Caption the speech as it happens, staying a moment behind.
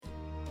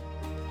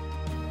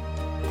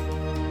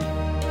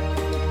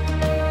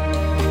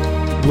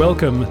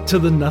Welcome to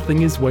the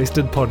Nothing is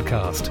Wasted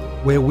podcast,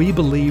 where we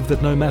believe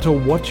that no matter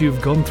what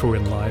you've gone through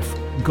in life,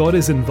 God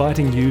is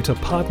inviting you to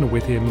partner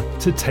with Him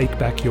to take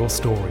back your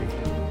story.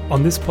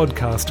 On this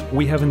podcast,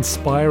 we have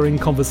inspiring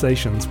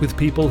conversations with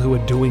people who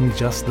are doing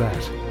just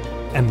that.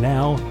 And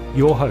now,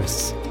 your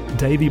hosts,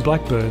 Davey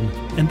Blackburn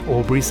and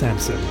Aubrey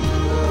Sampson.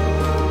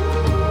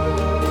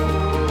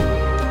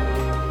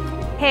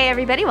 Hey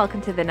everybody,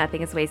 welcome to the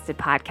Nothing is Wasted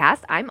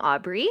podcast. I'm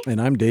Aubrey. And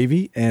I'm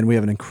Davey, and we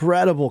have an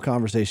incredible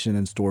conversation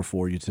in store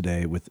for you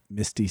today with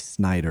Misty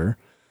Snyder.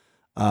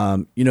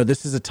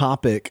 This is a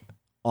topic,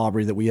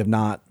 Aubrey, that we have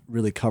not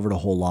really covered a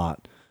whole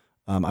lot.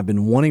 I've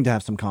been wanting to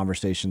have some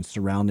conversations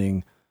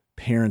surrounding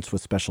parents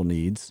with special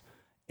needs,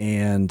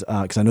 and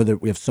because I know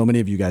that we have so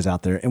many of you guys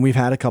out there, and we've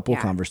had a couple of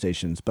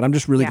conversations, but I'm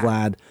just really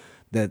glad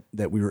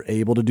that we were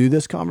able to do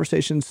this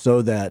conversation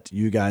so that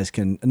you guys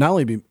can not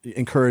only be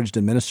encouraged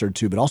and ministered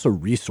to, but also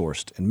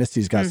resourced. And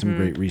Misty's got some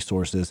great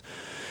resources.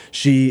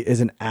 She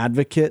is an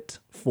advocate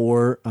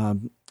for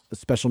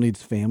special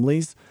needs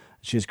families.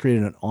 She has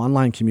created an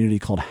online community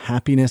called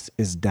Happiness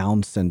is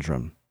Down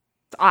Syndrome.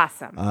 It's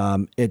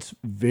awesome. It's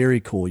very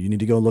cool. You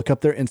need to go look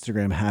up their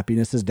Instagram,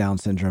 Happiness is Down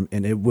Syndrome,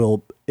 and it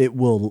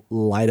will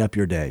light up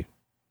your day.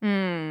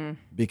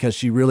 Because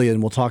she really,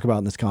 and we'll talk about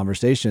in this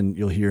conversation,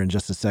 you'll hear in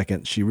just a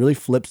second, she really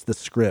flips the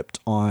script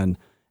on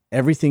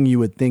everything you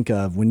would think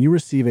of when you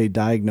receive a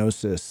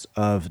diagnosis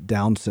of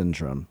Down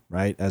syndrome,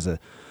 right? As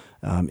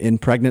in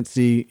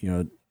pregnancy,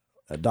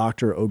 a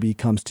doctor, OB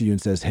comes to you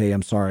and says, hey,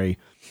 I'm sorry,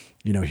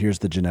 here's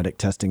the genetic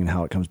testing and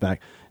how it comes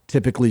back.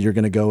 Typically, you're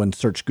going to go and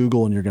search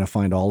Google and you're going to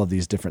find all of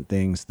these different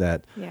things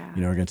that, are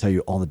going to tell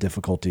you all the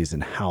difficulties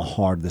and how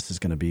hard this is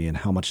going to be and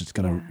how much it's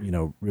going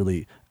to,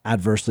 really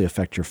adversely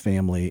affect your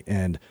family.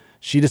 And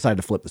she decided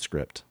to flip the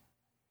script.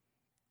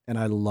 And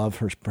I love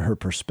her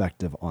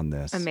perspective on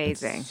this.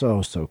 Amazing. It's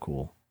so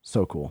cool.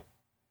 So cool.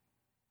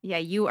 Yeah,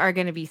 you are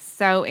going to be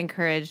so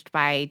encouraged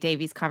by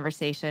Davey's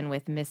conversation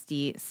with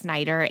Misty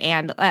Snyder.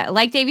 And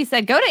like Davey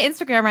said, go to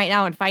Instagram right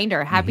now and find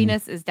her.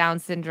 Happiness is Down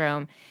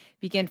Syndrome.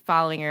 Begin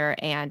following her,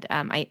 and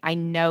I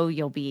know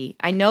you'll be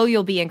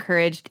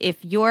encouraged if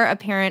you're a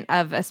parent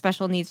of a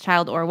special needs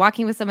child or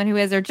walking with someone who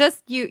is, or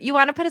just you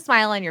want to put a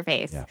smile on your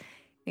face. Yeah.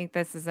 I think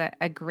this is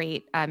a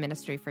great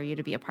ministry for you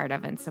to be a part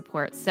of and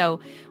support. So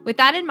with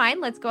that in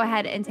mind, let's go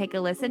ahead and take a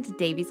listen to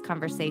Davey's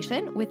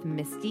conversation with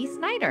Misty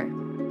Snyder.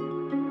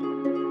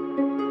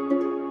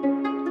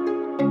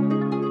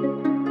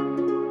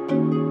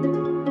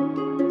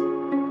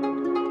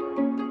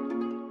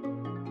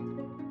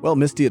 Well,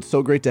 Misty, it's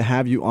so great to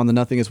have you on the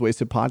Nothing is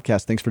Wasted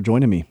podcast. Thanks for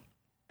joining me.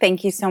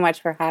 Thank you so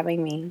much for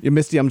having me. Yeah,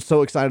 Misty, I'm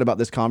so excited about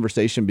this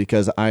conversation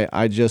because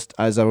I just,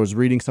 as I was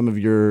reading some of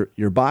your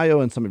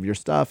bio and some of your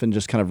stuff and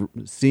just kind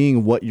of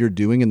seeing what you're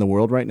doing in the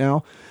world right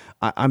now,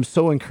 I'm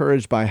so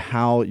encouraged by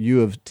how you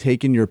have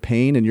taken your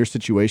pain and your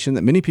situation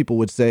that many people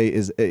would say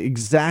is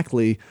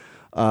exactly,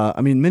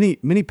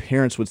 many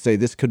parents would say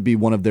this could be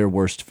one of their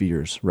worst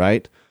fears,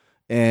 right?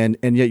 And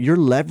yet you're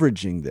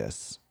leveraging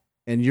this.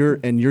 And you're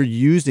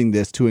using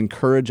this to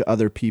encourage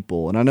other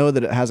people. And I know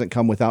that it hasn't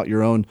come without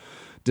your own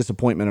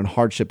disappointment and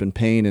hardship and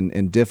pain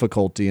and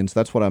difficulty. And so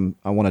that's what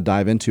I want to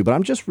dive into. But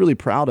I'm just really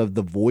proud of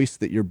the voice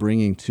that you're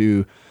bringing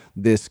to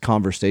this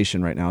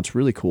conversation right now. It's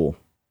really cool.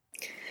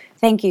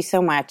 Thank you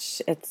so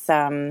much. It's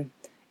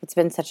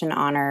been such an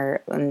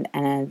honor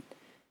and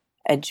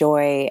a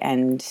joy,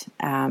 and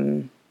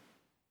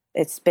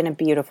it's been a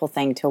beautiful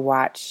thing to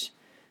watch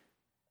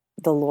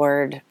the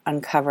Lord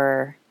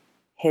uncover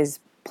His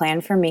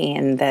plan for me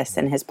in this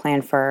and His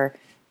plan for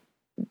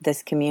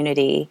this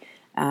community.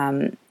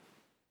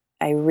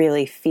 I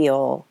really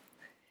feel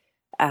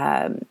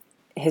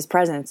His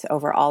presence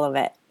over all of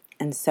it.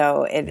 And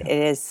so it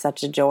is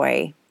such a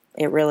joy.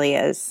 It really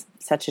is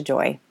such a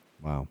joy.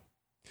 Wow.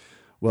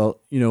 Well,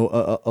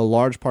 a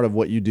large part of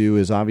what you do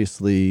is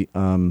obviously,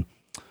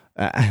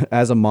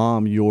 as a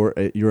mom, you're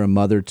a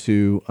mother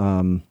to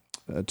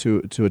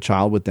a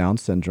child with Down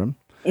syndrome.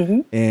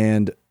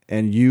 Mm-hmm.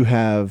 And you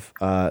have,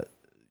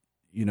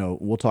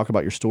 we'll talk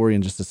about your story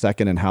in just a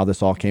second and how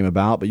this all came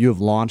about, but you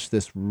have launched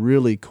this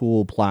really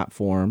cool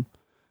platform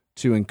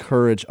to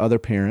encourage other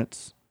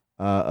parents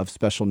of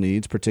special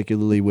needs,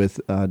 particularly with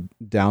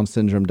Down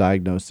syndrome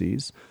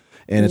diagnoses.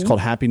 And it's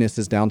called Happiness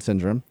is Down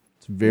Syndrome.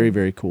 It's very,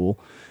 very cool.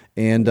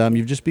 And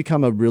you've just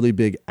become a really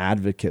big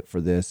advocate for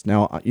this.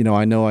 Now,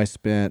 I know I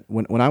spent,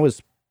 when I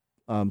was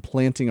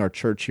planting our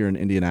church here in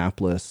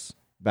Indianapolis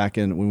back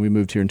when we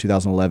moved here in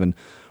 2011,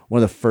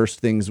 one of the first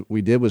things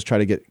we did was try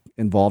to get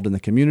involved in the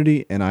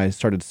community, and I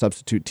started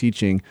substitute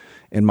teaching,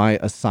 and my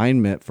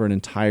assignment for an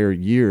entire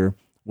year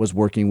was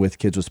working with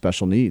kids with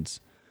special needs.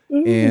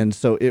 Mm-hmm. And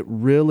so it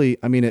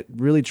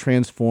really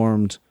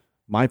transformed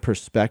my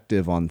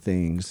perspective on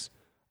things,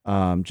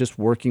 just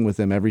working with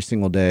them every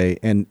single day.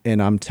 And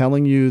I'm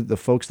telling you, the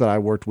folks that I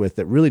worked with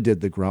that really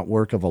did the grunt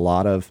work of a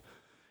lot of,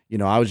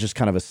 I was just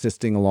kind of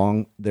assisting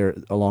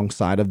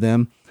alongside of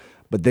them.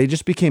 But they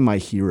just became my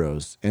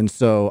heroes. And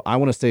so I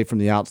want to say from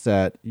the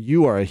outset,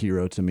 you are a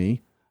hero to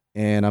me.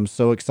 And I'm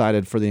so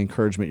excited for the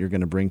encouragement you're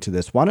going to bring to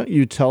this. Why don't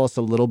you tell us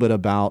a little bit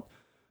about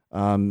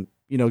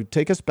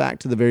Take us back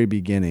to the very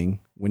beginning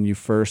when you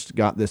first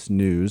got this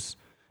news,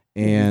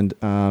 and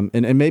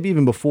maybe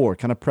even before,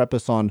 kind of prep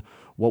us on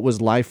what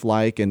was life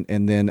like, and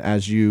then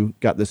as you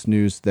got this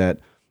news that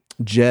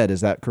Jed,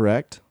 is that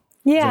correct?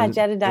 Yeah,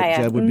 Jedediah.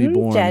 Jed would be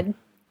born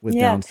with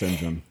Down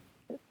syndrome.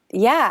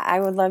 Yeah, I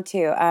would love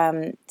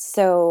to.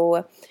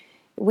 So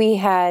we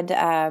had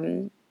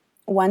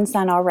one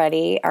son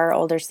already, our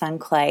older son,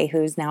 Clay,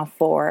 who's now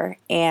 4.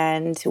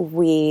 And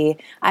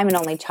I'm an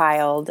only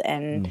child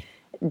and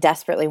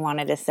desperately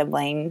wanted a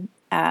sibling.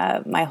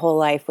 My whole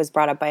life was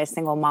brought up by a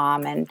single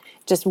mom and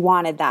just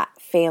wanted that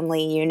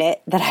family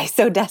unit that I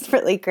so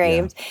desperately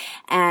craved.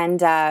 Yeah.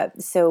 And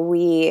so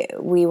we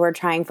were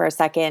trying for a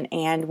second,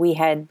 and we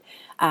had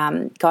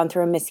gone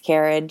through a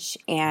miscarriage,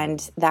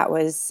 and that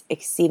was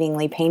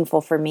exceedingly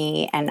painful for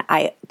me. And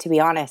to be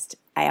honest,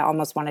 I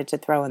almost wanted to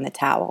throw in the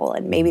towel,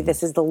 and maybe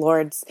this is the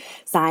Lord's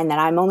sign that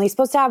I'm only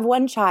supposed to have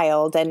one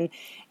child, and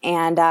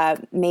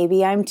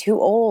maybe I'm too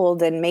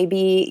old, and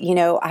maybe,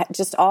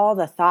 just all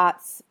the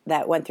thoughts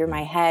that went through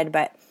my head.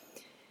 But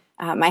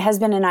my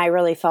husband and I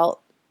really felt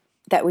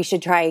that we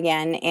should try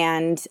again,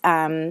 and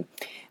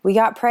we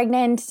got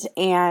pregnant,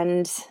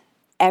 and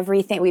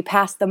everything, we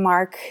passed the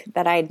mark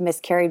that I'd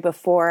miscarried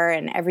before,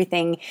 and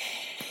everything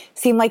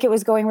seemed like it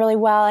was going really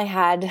well. I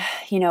had,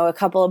 a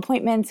couple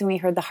appointments, and we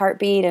heard the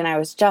heartbeat, and I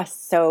was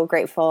just so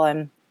grateful.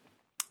 And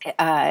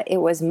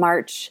it was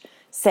March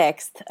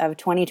 6th of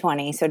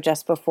 2020, so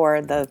just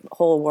before the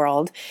whole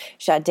world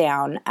shut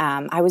down.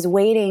 I was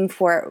waiting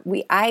for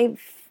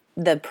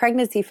the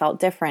pregnancy felt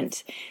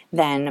different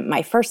than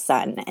my first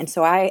son, and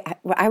so I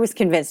was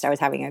convinced I was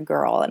having a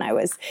girl, and I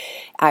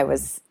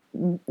was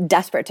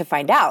desperate to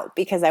find out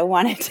because I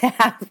wanted to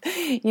have,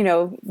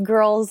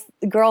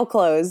 girl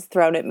clothes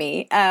thrown at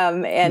me,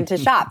 and to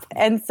shop.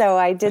 And so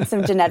I did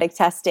some genetic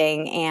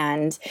testing,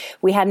 and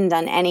we hadn't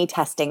done any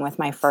testing with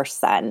my first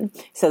son.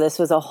 So this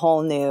was a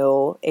whole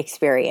new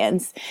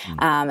experience.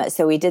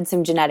 So we did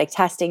some genetic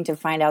testing to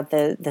find out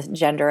the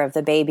gender of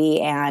the baby,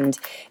 and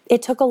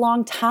it took a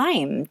long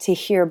time to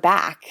hear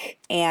back.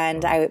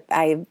 And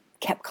I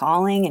kept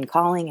calling and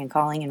calling and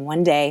calling. And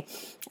one day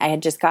I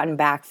had just gotten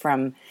back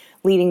from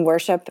leading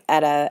worship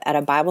at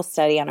a Bible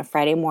study on a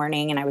Friday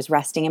morning, and I was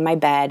resting in my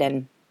bed,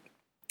 and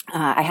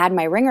I had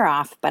my ringer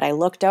off, but I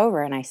looked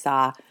over and I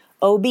saw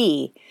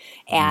OB,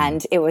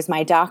 and it was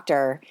my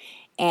doctor,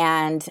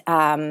 and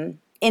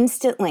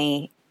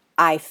instantly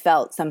I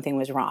felt something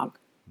was wrong.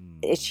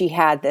 She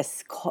had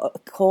this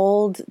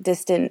cold,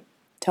 distant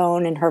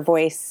tone in her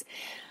voice.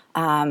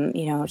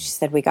 She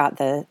said, "We got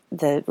the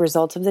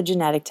results of the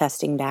genetic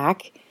testing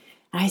back."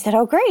 And I said,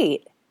 "Oh,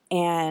 great."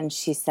 And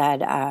she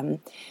said,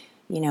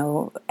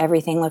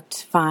 everything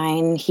looked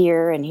fine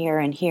here and here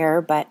and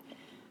here, but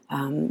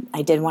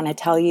I did want to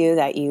tell you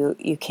that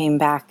you came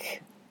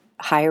back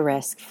high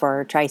risk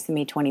for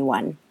trisomy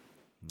 21.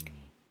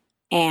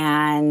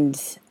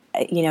 And,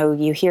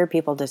 you hear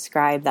people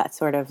describe that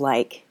sort of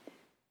like,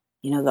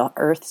 the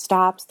earth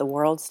stops, the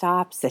world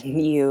stops,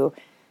 and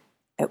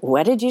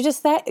what did you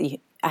just say?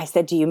 I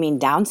said, "Do you mean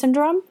Down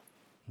syndrome?"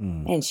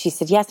 And she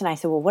said, "Yes." And I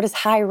said, "Well, what does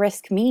high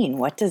risk mean?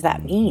 What does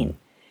that mean?"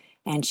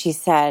 And she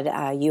said,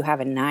 "You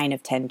have a 9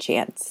 of 10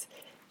 chance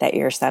that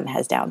your son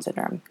has Down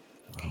syndrome."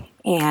 Wow.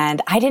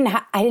 And I didn't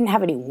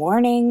have any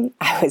warning.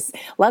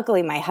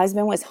 Luckily my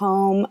husband was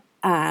home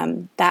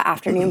that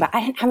afternoon, but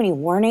I didn't have any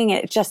warning.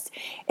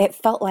 It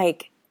felt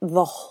like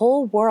the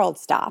whole world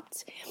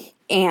stopped.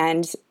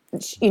 And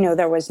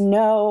there was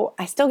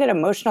I still get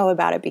emotional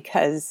about it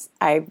because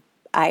I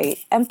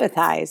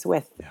empathize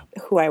with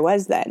who I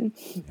was then.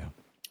 Yeah.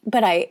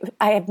 But I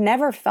have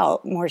never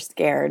felt more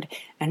scared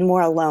and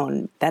more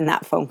alone than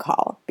that phone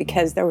call,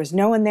 because there was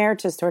no one there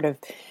to sort of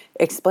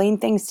explain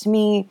things to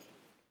me.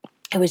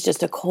 It was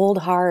just a cold,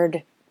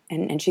 hard,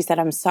 and she said,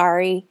 "I'm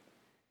sorry."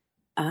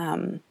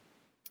 And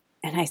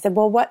I said,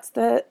 "Well, what's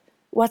the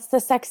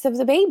sex of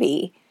the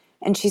baby?"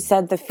 And she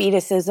said, "The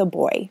fetus is a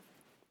boy."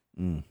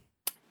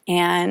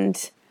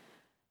 And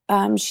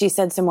she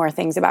said some more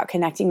things about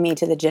connecting me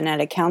to the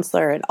genetic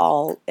counselor. It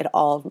all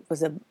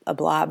was a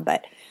blob,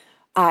 but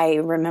I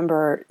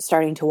remember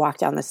starting to walk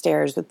down the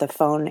stairs with the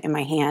phone in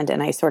my hand,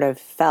 and I sort of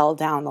fell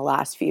down the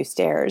last few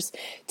stairs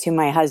to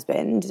my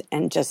husband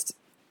and just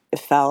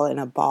fell in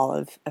a ball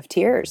of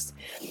tears.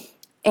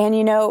 And,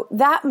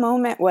 that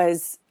moment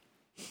was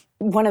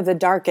one of the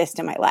darkest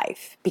in my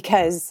life,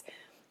 because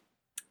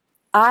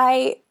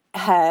I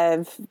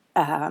have,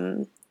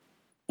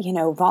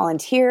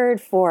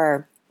 volunteered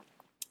for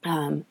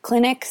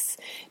clinics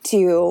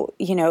to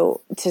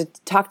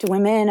talk to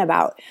women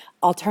about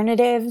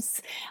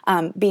alternatives,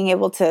 being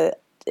able to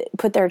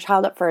put their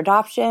child up for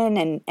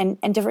adoption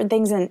and different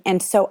things.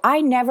 And so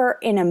I never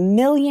in a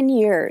million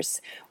years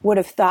would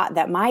have thought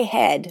that my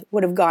head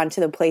would have gone to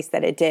the place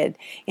that it did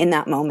in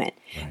that moment.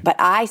 Right. But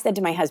I said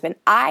to my husband,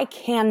 "I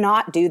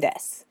cannot do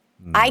this.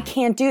 I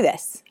can't do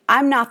this.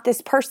 I'm not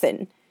this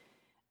person."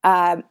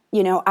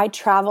 I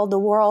traveled the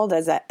world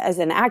as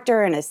an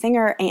actor and a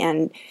singer,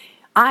 and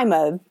I'm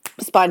a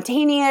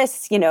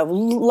spontaneous,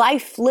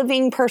 life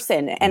living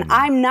person. And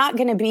I'm not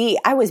going to be,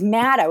 I was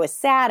mad. I was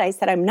sad. I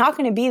said, I'm not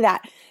going to be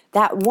that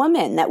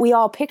woman that we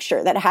all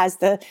picture that has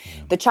the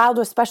child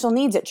with special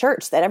needs at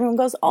church that everyone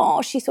goes,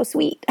 oh, she's so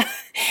sweet.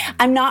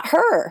 I'm not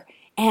her.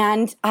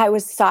 And I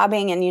was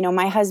sobbing. And,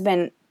 my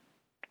husband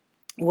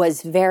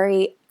was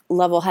very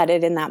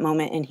level-headed in that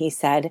moment. And he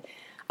said,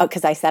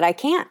 because I said, I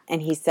can't.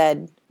 And he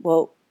said,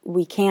 well,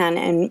 we can,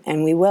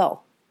 and we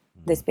will.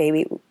 This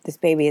baby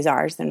is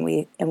ours, and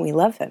we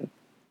love him.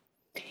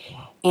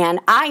 Wow. And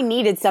I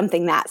needed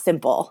something that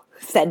simple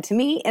said to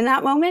me in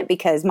that moment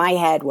because my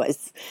head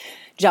was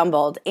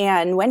jumbled.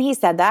 And when he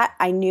said that,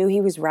 I knew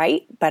he was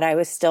right, but I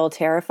was still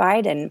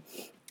terrified. And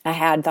I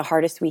had the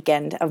hardest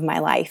weekend of my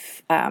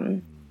life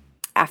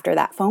after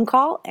that phone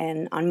call.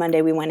 And on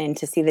Monday, we went in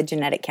to see the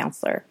genetic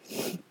counselor.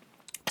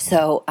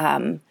 So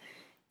I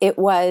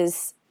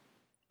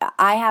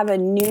have a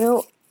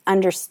new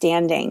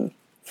understanding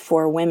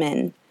for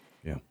women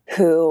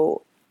who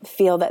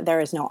feel that there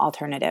is no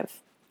alternative.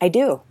 I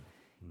do,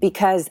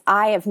 because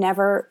I have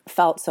never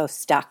felt so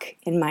stuck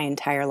in my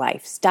entire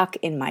life, stuck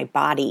in my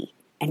body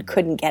and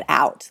couldn't get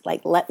out.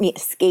 Like, let me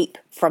escape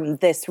from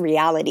this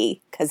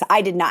reality because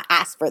I did not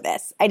ask for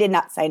this. I did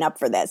not sign up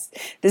for this.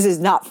 This is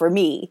not for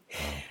me.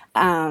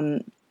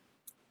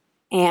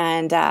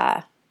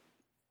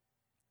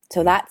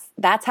 So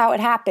that's how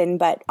it happened.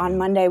 But on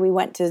Monday, we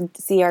went to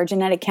see our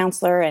genetic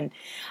counselor, and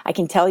I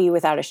can tell you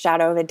without a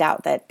shadow of a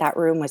doubt that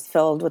room was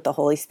filled with the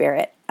Holy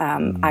Spirit.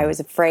 I was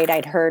afraid.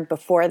 I'd heard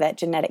before that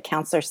genetic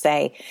counselors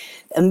say,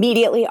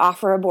 immediately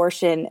offer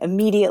abortion,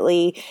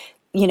 immediately,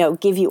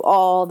 give you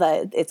all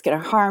it's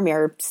going to harm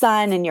your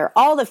son and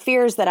all the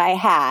fears that I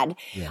had.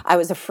 Yeah. I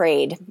was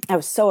afraid. I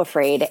was so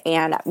afraid.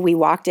 And we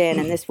walked in,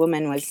 and this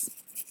woman was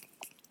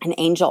an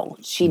angel.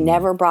 She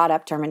never brought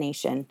up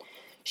termination.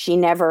 She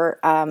never,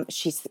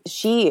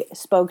 she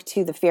spoke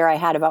to the fear I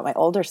had about my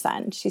older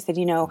son. She said,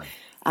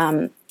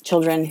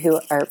 children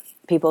who are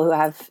people who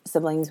have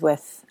siblings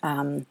with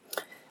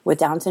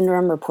Down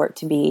syndrome report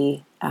to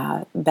be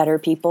better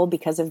people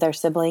because of their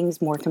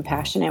siblings, more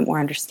compassionate, more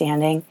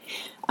understanding.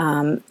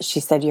 She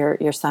said,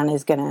 your son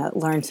is going to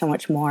learn so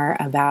much more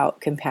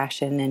about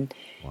compassion and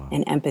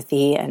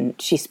empathy.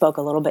 And she spoke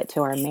a little bit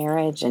to our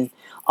marriage and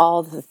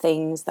all the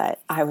things that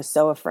I was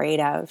so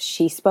afraid of.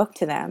 She spoke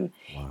to them.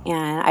 Wow.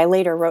 And I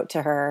later wrote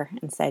to her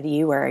and said,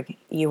 you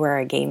were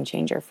a game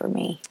changer for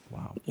me.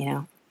 Wow.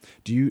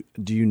 Do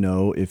you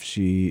know if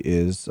she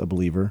is a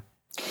believer?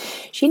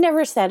 She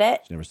never said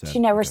it. She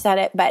never said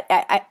it, but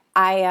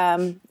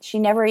she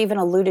never even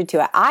alluded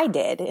to it. I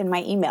did in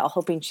my email,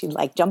 hoping she'd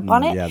jump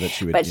on it. Yeah, that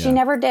she would. But she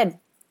never did.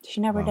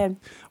 She never did.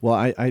 Well,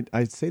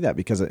 I say that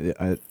because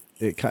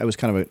it was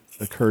kind of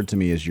occurred to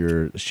me as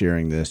you're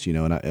sharing this,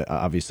 and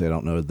obviously I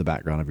don't know the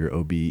background of your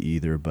OB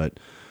either, but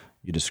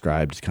you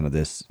described kind of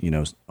this,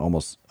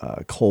 almost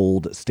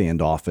cold,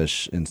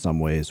 standoffish in some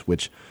ways,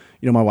 which,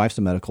 my wife's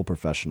a medical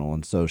professional.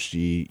 And so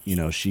she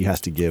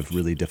has to give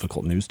really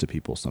difficult news to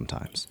people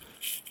sometimes.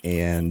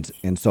 And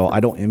so I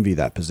don't envy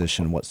that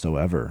position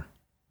whatsoever.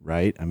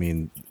 Right. I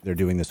mean, they're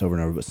doing this over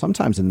and over, but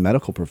sometimes in the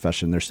medical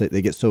profession,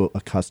 they get so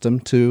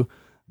accustomed to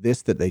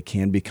this that they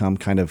can become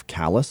kind of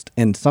calloused.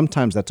 And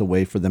sometimes that's a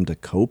way for them to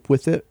cope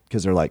with it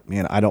because they're like,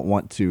 man, I don't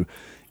want to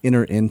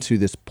enter into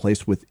this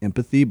place with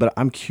empathy. But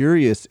I'm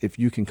curious if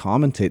you can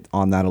commentate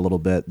on that a little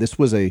bit. This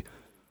was a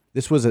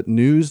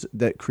news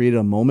that created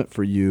a moment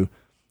for you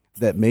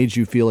that made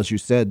you feel, as you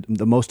said,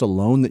 the most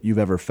alone that you've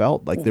ever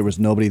felt. Like there was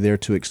nobody there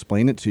to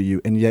explain it to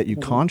you. And yet you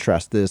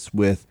contrast this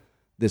with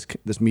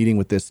this meeting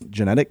with this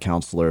genetic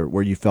counselor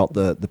where you felt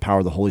the power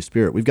of the Holy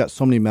Spirit. We've got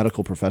so many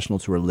medical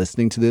professionals who are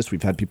listening to this.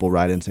 We've had people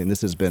write in saying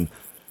this has been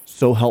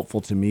so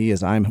helpful to me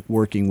as I'm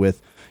working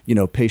with,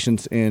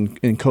 patients in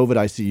COVID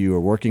ICU or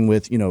working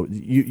with,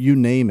 you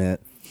name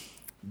it.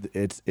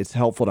 It's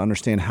helpful to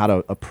understand how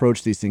to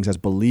approach these things as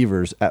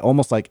believers,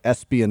 almost like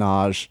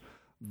espionage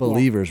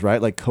believers, right?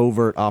 Like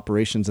covert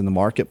operations in the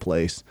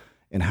marketplace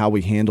and how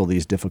we handle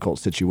these difficult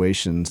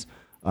situations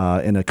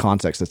in a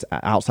context that's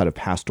outside of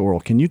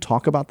pastoral. Can you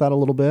talk about that a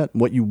little bit?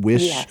 What you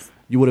wish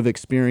you would have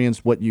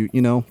experienced, what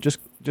just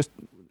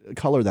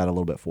color that a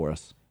little bit for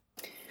us.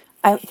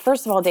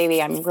 First of all,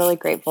 Davey, I'm really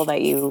grateful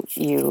that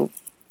you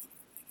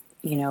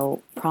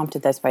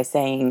prompted this by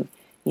saying,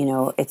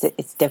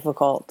 it's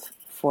difficult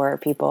for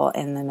people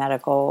in the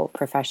medical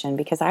profession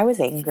because I was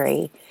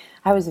angry.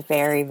 I was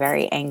very,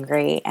 very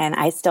angry. And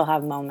I still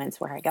have moments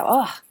where I go,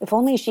 oh, if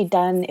only she'd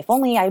done, if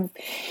only I,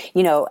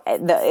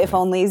 the if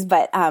onlys.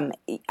 But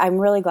I'm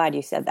really glad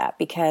you said that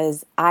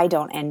because I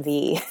don't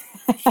envy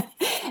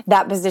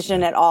that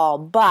position at all.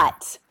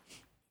 But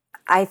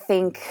I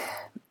think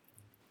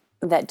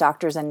that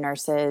doctors and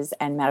nurses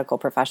and medical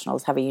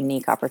professionals have a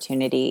unique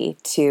opportunity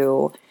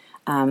to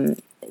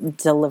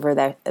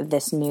deliver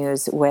this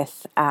news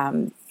with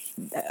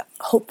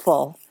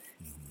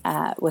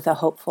with a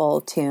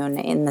hopeful tune,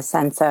 in the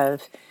sense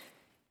of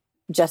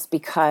just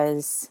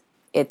because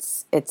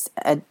it's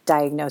a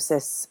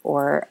diagnosis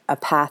or a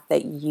path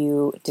that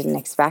you didn't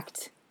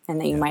expect and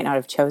that you might not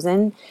have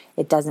chosen,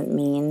 it doesn't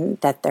mean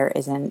that there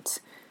isn't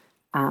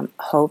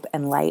hope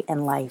and light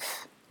and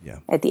life Yeah.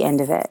 at the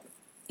end of it.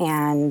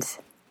 And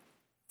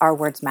our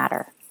words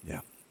matter.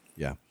 Yeah.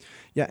 Yeah.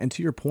 Yeah. And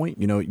to your point,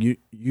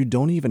 you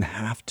don't even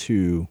have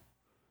to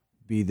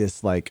be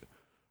this like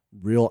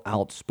real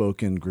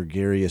outspoken,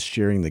 gregarious,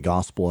 sharing the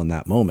gospel in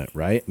that moment,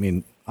 right? I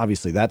mean,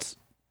 obviously that's,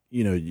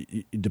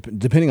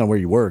 depending on where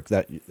you work,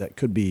 that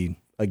could be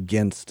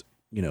against,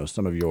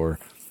 some of your,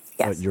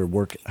 Yes. your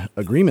work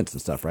agreements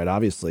and stuff, right?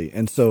 Obviously.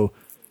 And so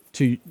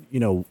to,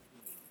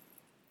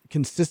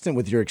 consistent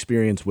with your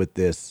experience with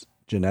this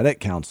genetic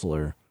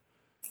counselor,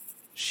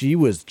 she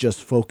was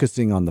just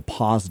focusing on the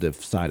positive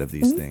side of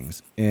these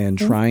things and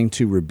trying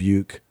to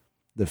rebuke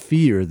the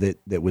fear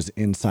that was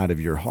inside of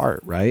your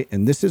heart, right?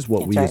 And this is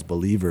what That's we right. as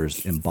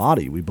believers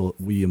embody.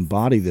 We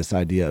embody this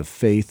idea of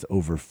faith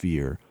over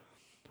fear.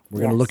 We're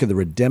going to Yes. look at the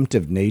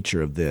redemptive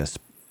nature of this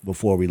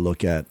before we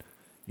look at,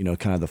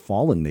 kind of the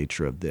fallen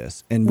nature of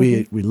this. And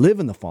we live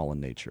in the fallen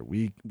nature.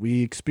 We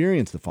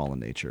experience the fallen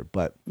nature.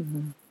 But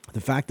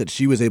the fact that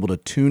she was able to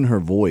tune her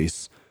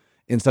voice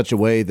in such a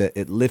way that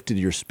it lifted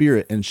your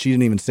spirit, and she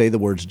didn't even say the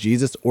words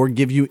Jesus or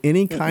give you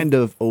any kind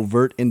of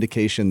overt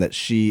indication that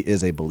she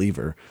is a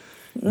believer,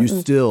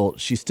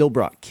 she still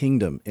brought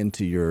kingdom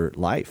into your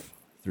life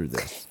through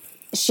this.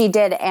 She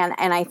did,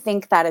 and I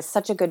think that is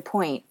such a good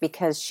point,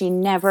 because she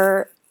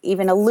never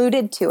even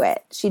alluded to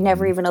it. She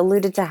never even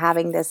alluded to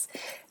having this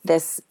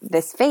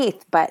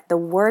faith, but the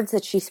words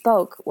that she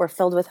spoke were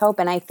filled with hope.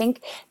 And I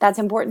think that's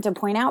important to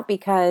point out,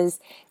 because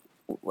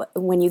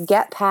when you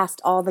get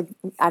past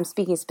I'm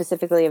speaking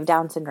specifically of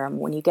Down syndrome,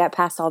 when you get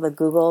past all the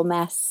Google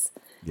mess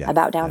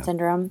about Down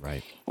syndrome,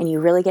 right, and you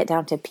really get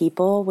down to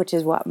people, which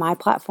is what my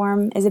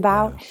platform is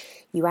about,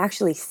 you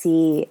actually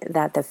see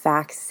that the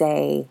facts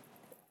say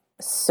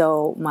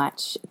so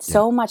much.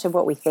 So much of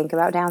what we think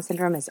about Down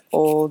syndrome is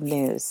old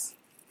news.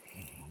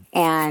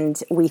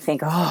 And we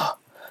think,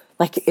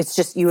 like it's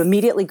just, you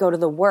immediately go to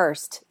the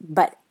worst.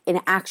 But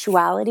in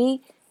actuality,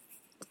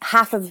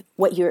 half of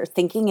what you're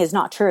thinking is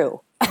not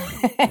true.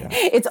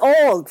 It's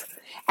old.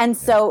 And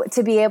so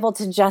to be able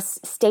to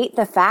just state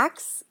the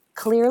facts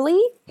clearly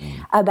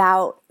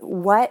about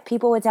what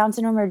people with Down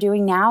syndrome are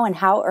doing now and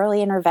how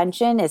early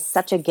intervention is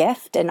such a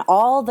gift, and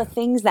all the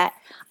things that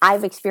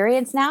I've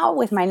experienced now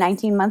with my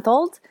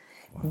 19-month-old,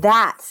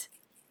 that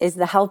is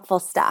the helpful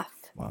stuff.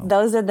 Wow.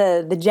 Those are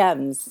the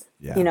gems,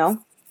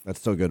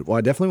 That's so good. Well,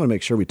 I definitely want to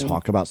make sure we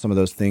talk about some of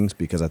those things,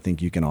 because I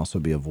think you can also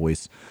be a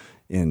voice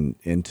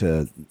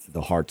into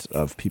the hearts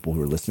of people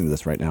who are listening to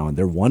this right now, and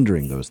they're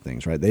wondering those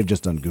things, right? They've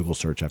just done Google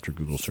search after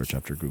Google search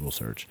after Google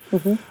search.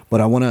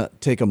 But I want to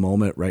take a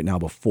moment right now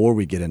before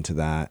we get into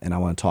that, and I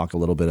want to talk a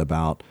little bit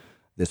about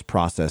this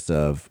process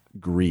of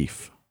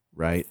grief,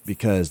 right?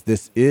 Because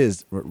this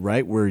is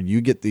right where you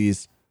get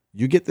this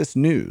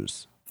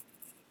news.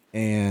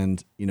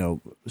 And,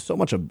 so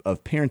much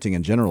of parenting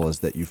in general is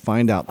that you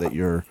find out that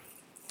you're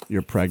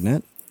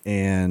pregnant,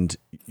 and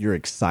you're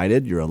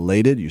excited, you're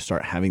elated, you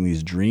start having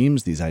these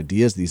dreams, these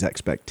ideas, these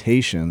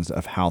expectations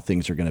of how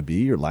things are going to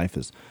be. Your life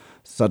is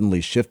suddenly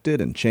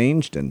shifted and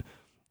changed. And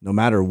no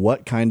matter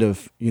what kind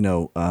of,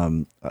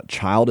 a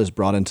child is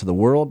brought into the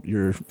world,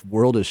 your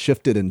world is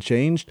shifted and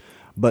changed.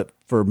 But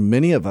for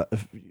many of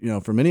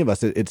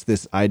us, it's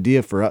this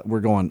idea we're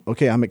going,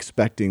 okay, I'm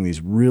expecting these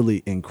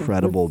really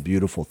incredible,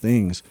 beautiful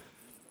things.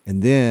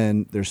 And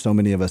then there's so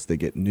many of us that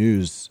get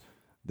news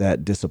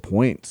that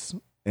disappoints.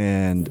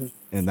 And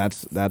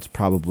that's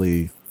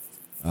probably,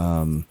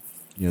 the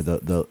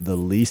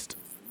least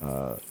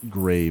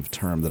grave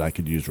term that I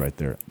could use right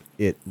there.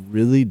 It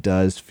really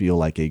does feel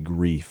like a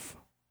grief,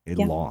 a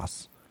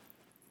loss.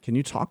 Can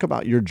you talk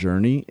about your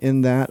journey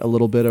in that a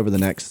little bit over the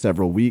next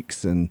several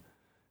weeks, and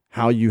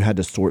how you had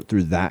to sort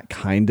through that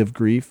kind of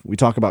grief? We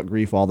talk about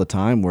grief all the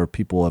time, where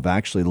people have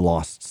actually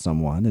lost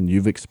someone, and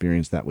you've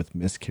experienced that with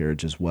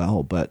miscarriage as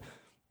well. But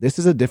this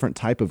is a different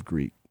type of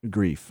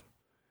grief.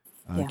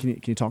 Can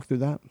you talk through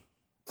that?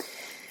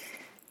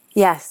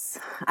 Yes.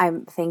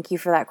 Thank you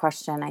for that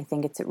question. I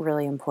think it's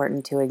really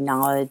important to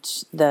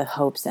acknowledge the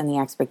hopes and the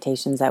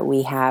expectations that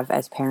we have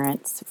as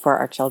parents for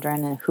our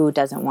children, and who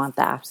doesn't want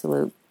the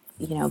absolute,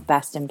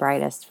 best and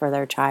brightest for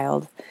their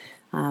child.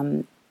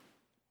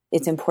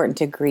 It's important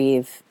to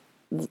grieve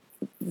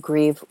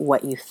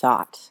what you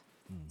thought.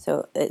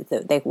 So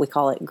we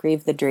call it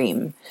grieve the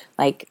dream.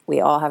 Like, we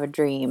all have a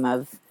dream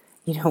of,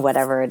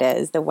 whatever it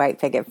is, the white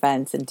picket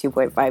fence and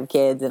 2.5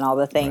 kids and all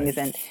the things.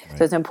 Right.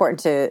 So it's important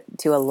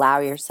to allow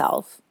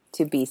yourself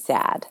to be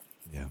sad,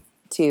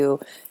 to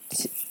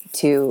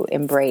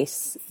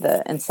embrace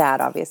and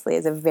sad obviously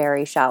is a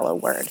very shallow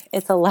word.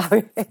 It's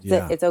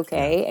it's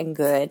okay and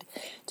good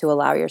to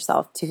allow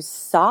yourself to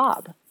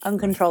sob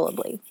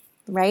uncontrollably,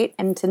 right?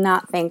 And to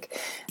not think.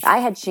 I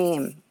had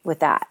shame with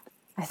that.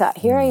 I thought,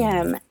 here I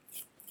am.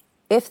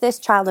 If this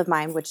child of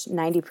mine, which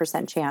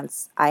 90%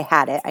 chance I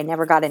had it, I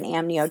never got an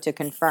amnio to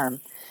confirm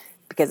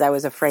because I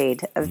was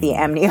afraid of the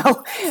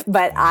amnio,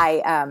 but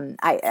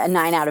a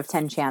 9 out of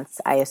 10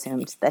 chance I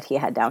assumed that he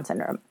had Down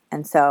syndrome.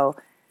 And so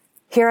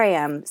here I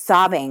am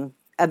sobbing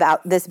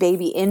about this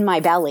baby in my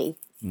belly,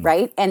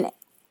 right? And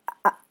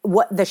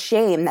what the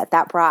shame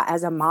that brought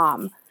as a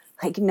mom.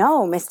 Like,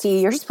 no, Misty,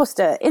 you're supposed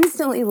to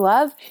instantly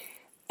love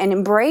and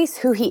embrace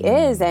who he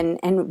is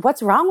and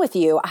what's wrong with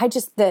you.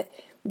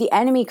 The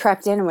enemy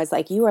crept in and was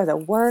like, you are the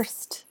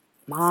worst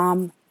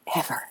mom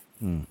ever.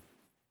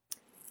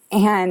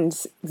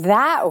 And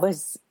that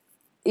was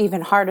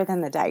even harder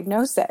than the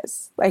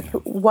diagnosis. Like,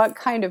 what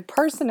kind of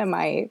person am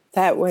I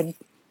that would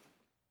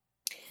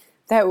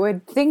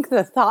think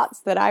the thoughts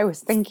that I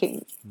was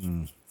thinking?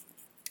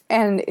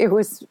 And it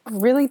was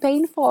really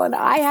painful, and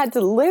I had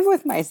to live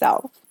with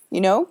myself,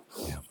 Yeah.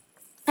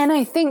 And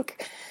I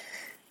think,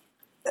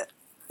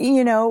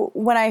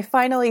 when I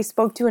finally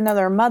spoke to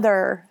another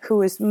mother who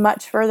was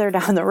much further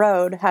down the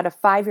road, had a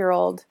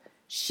 5-year-old,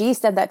 she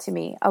said that to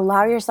me: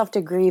 allow yourself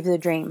to grieve the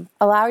dream.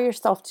 Allow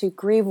yourself to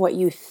grieve what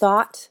you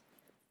thought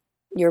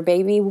your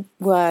baby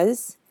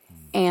was,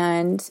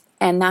 and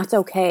that's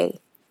okay.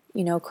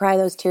 Cry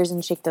those tears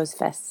and shake those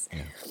fists.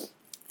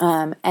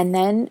 Yeah. And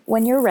then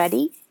when you're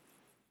ready,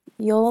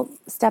 you'll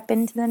step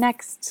into the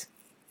next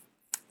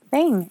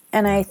thing.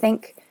 And I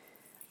think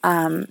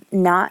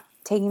not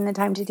taking the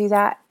time to do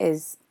that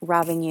is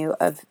robbing you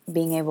of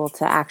being able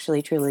to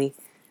actually truly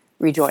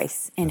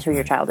rejoice in who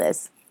your child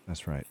is.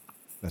 That's right.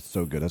 That's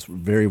so good. That's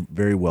very,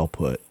 very well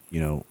put.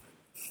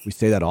 We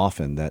say that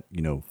often, that,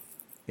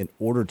 in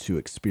order to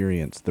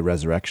experience the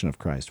resurrection of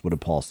Christ, what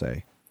did Paul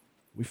say?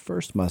 We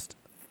first must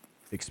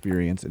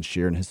experience and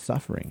share in his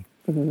suffering.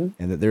 And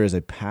that there is a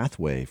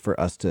pathway for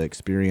us to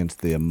experience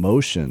the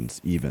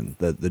emotions, even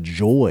the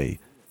joy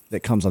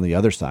that comes on the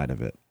other side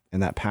of it.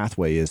 And that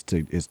pathway is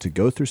to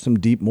go through some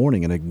deep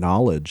mourning and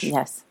acknowledge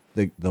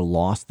the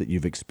loss that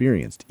you've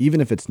experienced, even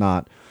if it's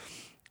not,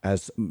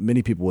 as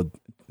many people would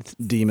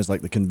deem, as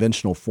like the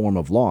conventional form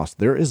of loss.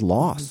 There is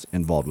loss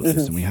involved with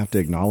this, and we have to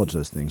acknowledge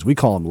those things. We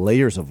call them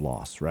layers of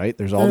loss, right?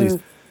 There's all these.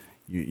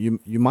 You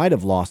might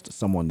have lost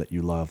someone that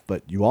you love,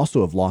 but you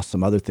also have lost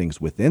some other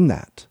things within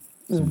that.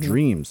 Some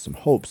dreams, some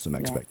hopes, some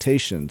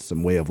expectations,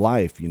 some way of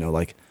life.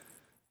 Like,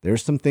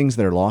 there's some things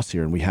that are lost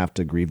here, and we have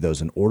to grieve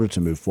those in order to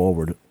move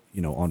forward,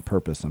 on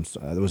purpose.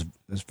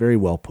 That's very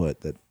well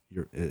put. That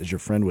as your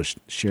friend was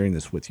sharing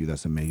this with you,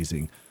 that's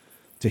amazing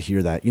to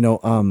hear that.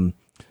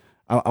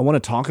 I want to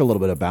talk a little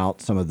bit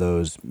about some of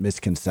those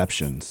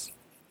misconceptions,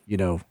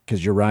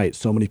 because you're right.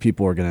 So many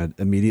people are going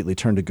to immediately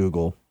turn to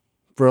Google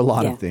for a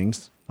lot of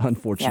things,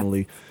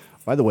 unfortunately.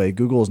 By the way,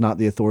 Google is not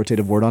the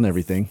authoritative word on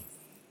everything.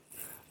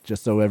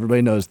 Just so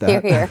everybody knows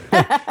that. Hear, hear.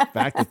 In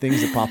fact, the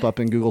things that pop up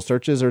in Google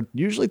searches are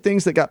usually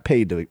things that got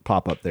paid to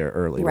pop up there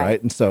early,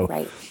 right? And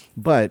so,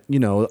 but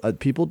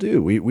people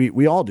do.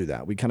 We all do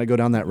that. We kind of go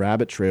down that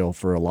rabbit trail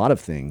for a lot of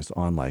things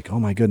on, like, oh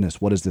my goodness,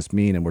 what does this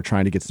mean? And we're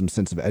trying to get some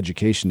sense of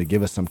education to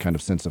give us some kind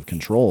of sense of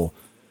control.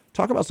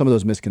 Talk about some of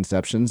those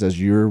misconceptions as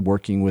you're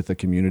working with a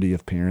community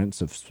of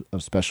parents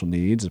of special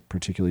needs,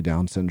 particularly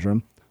Down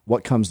syndrome.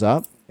 What comes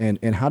up, and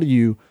how do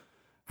you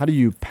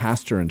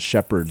pastor and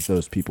shepherd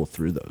those people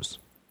through those?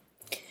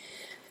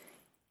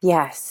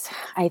 Yes,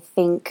 I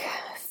think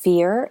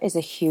fear is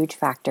a huge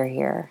factor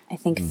here. I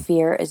think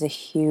fear is a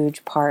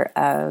huge part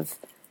of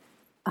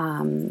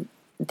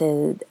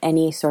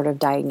any sort of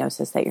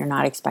diagnosis that you're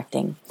not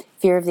expecting.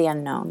 Fear of the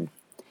unknown.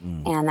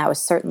 And that was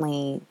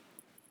certainly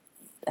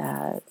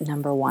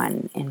number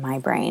one in my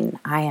brain.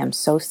 I am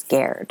so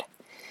scared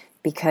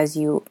because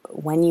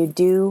when you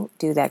do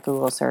that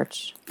Google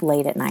search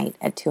late at night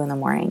at 2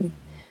 a.m,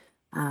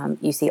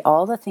 you see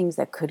all the things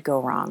that could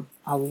go wrong,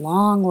 a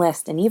long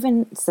list. And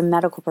even some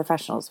medical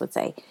professionals would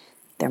say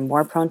they're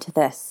more prone to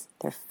this.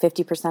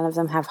 50% of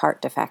them have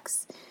heart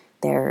defects.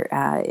 They're,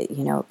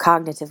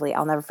 cognitively,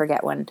 I'll never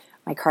forget when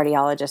my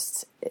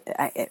cardiologist,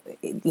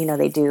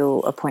 they do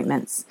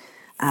appointments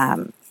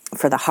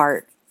for the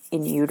heart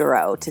in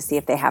utero to see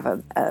if they have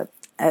a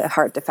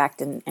heart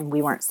defect, and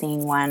we weren't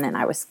seeing one. And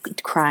I was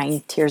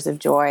crying tears of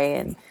joy,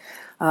 and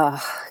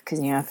because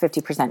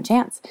 50%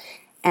 chance.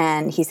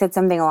 And he said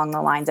something along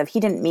the lines of, he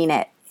didn't mean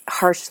it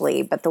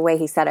harshly, but the way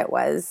he said it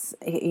was,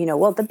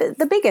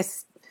 the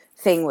biggest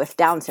thing with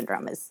Down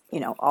syndrome is,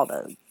 all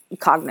the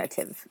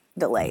cognitive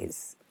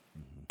delays.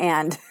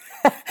 And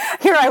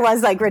here I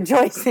was, like,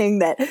 rejoicing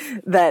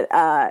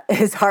that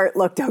his heart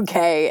looked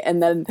okay.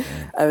 And then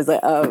I was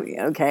like, oh,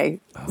 okay.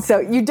 So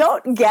you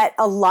don't get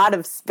a lot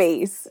of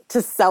space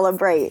to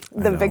celebrate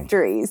the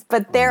victories,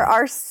 but there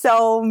are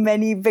so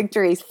many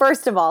victories.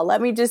 First of all, let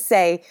me just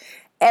say,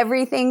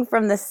 everything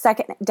from the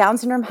second Down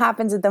syndrome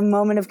happens at the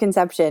moment of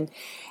conception,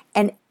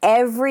 and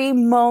every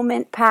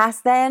moment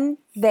past then,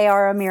 they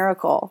are a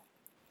miracle.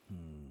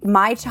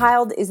 My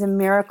child is a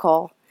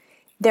miracle.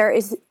 There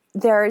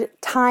are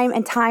time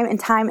and time and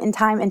time and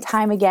time and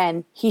time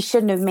again, he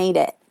shouldn't have made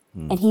it,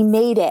 and he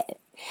made it.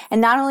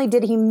 And not only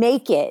did he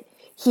make it,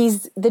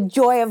 he's the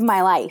joy of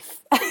my life.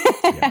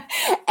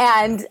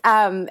 And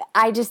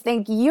I just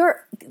think you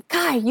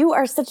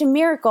are such a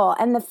miracle,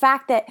 and the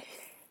fact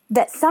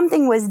that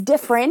something was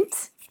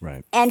different,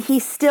 and he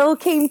still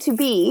came to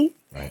be,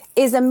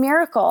 is a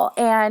miracle.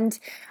 And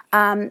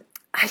I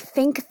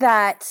think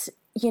that,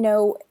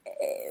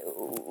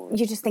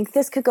 you just think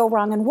this could go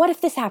wrong. And what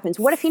if this happens?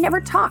 What if he never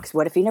talks?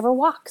 What if he never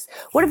walks?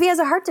 What if he has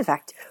a heart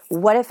defect?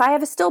 What if I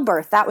have a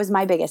stillbirth? That was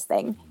my biggest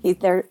thing.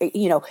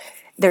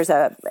 There's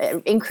a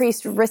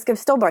increased risk of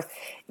stillbirth.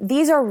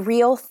 These are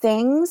real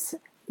things,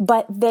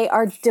 but they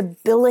are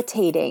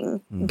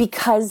debilitating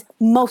because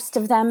most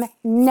of them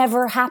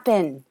never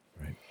happen.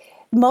 Right.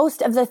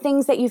 Most of the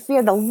things that you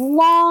fear, the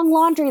long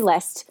laundry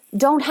list,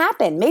 don't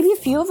happen. Maybe a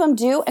few of them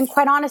do, and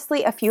quite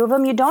honestly, a few of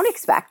them you don't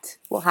expect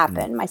will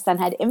happen. My son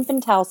had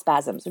infantile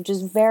spasms, which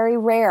is very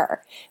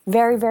rare,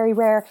 very, very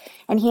rare,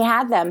 and he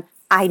had them.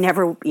 I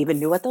never even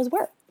knew what those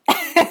were.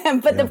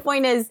 But the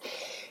point is,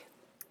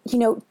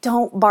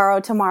 don't borrow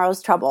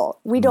tomorrow's trouble.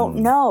 We don't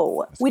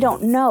know. We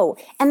don't know.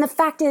 And the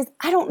fact is,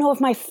 I don't know if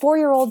my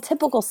 4-year-old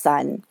typical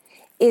son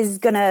is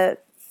going to,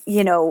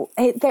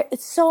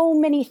 there's so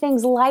many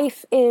things.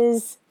 Life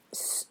is,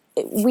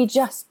 we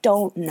just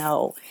don't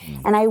know.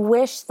 And I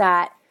wish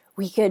that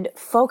we could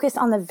focus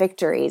on the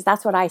victories.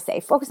 That's what I say.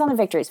 Focus on the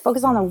victories.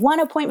 Focus on the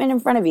one appointment in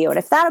front of you. And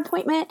if that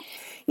appointment,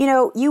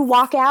 you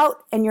walk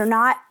out and you're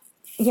not,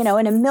 in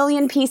a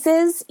million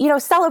pieces,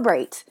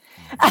 celebrate.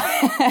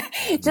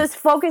 Just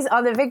focus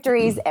on the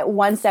victories at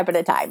one step at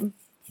a time.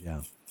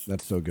 Yeah,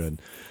 that's so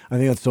good. I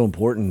think that's so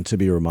important to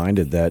be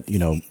reminded that,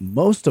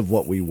 most of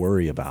what we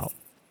worry about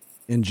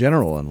in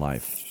general in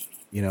life,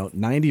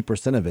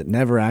 90% of it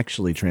never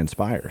actually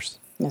transpires.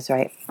 That's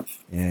right.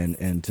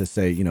 And to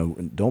say,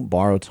 don't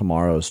borrow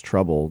tomorrow's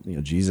trouble.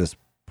 Jesus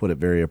put it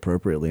very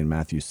appropriately in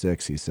Matthew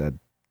 6. He said,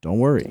 don't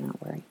worry. Do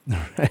not worry.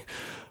 Right?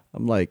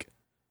 I'm like,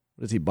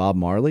 what is he, Bob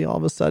Marley all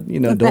of a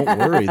sudden? Don't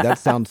worry. That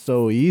sounds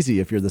so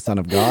easy if you're the Son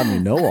of God and you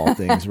know all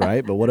things,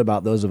 right? But what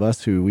about those of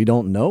us who we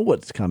don't know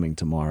what's coming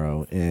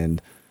tomorrow?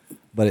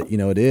 But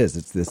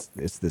it's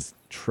this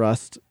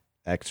trust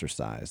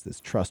exercise,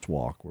 this trust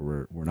walk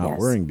where we're not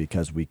worrying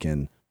because we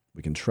can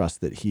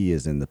trust that He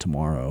is in the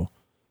tomorrow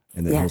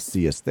and that He'll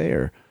see us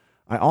there.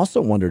 I also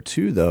wonder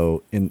too,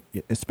 though,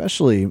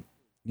 especially,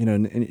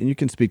 and you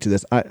can speak to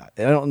this. I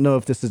don't know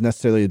if this is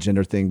necessarily a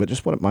gender thing, but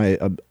just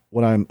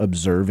what I'm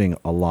observing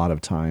a lot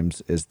of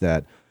times is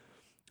that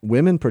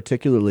women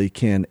particularly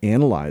can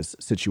analyze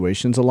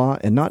situations a lot,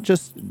 and not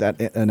just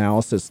that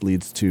analysis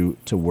leads to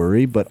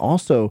worry, but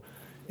also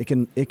it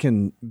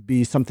can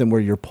be something where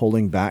you're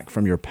pulling back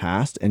from your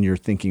past and you're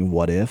thinking,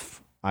 what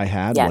if I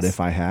had? What if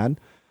I had?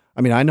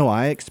 I mean, I know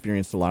I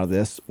experienced a lot of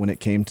this when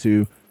it came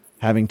to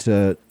having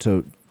to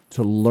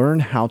learn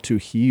how to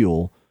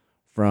heal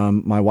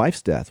from my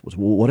wife's death. Was,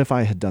 well, what if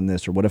I had done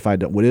this, or what if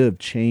would it have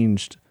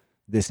changed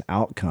this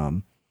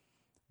outcome?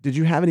 Did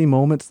you have any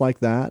moments like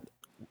that?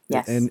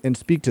 Yes. And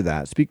speak to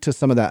that. Speak to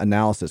some of that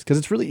analysis, because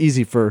it's really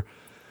easy for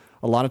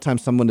a lot of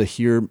times someone to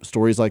hear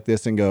stories like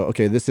this and go,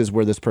 okay, this is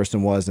where this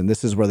person was and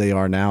this is where they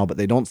are now, but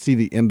they don't see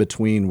the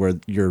in-between where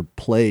you're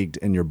plagued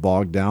and you're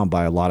bogged down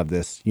by a lot of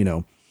this,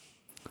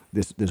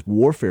 this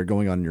warfare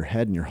going on in your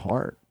head and your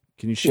heart.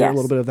 Can you share a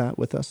little bit of that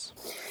with us?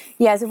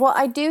 Yes. Well,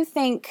 I do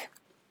think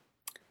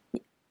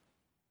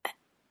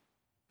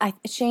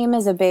shame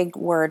is a big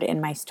word in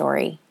my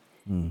story.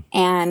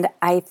 And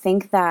I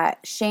think that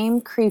shame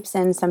creeps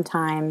in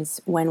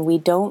sometimes when we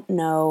don't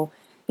know,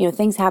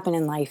 things happen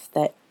in life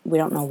that we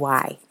don't know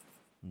why.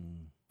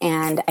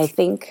 And I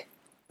think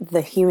the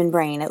human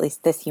brain, at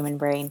least this human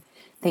brain,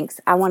 thinks,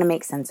 I want to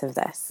make sense of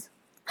this.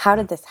 How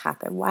did this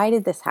happen? Why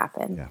did this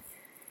happen? Yeah.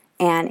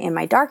 And in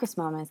my darkest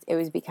moments, it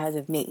was because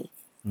of me,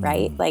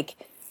 right? Like,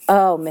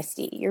 oh,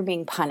 Misty, you're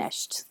being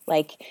punished.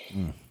 Like,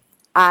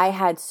 I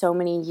had so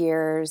many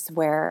years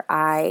where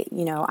I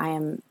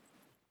am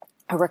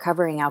a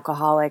recovering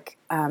alcoholic,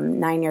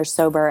 9 years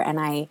sober, and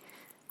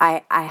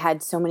I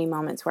had so many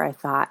moments where I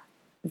thought,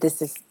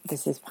 this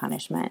is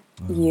punishment.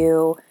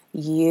 You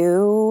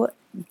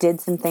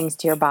did some things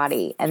to your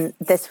body, and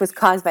this was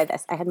caused by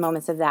this. I had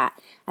moments of that.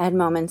 I had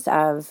moments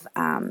of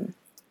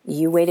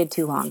you waited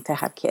too long to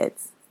have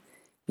kids.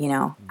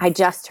 I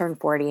just turned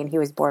 40, and he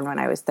was born when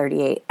I was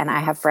 38, and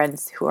I have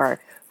friends who are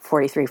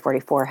 43,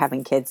 44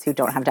 having kids who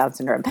don't have Down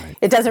syndrome. Right.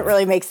 It doesn't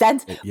really make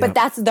sense, but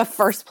that's the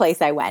first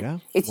place I went. Yeah,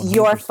 it's 100%.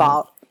 Your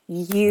fault.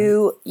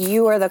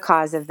 You are the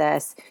cause of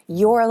this.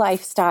 Your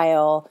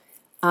lifestyle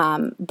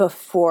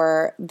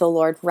before the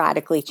Lord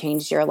radically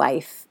changed your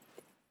life.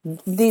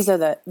 These are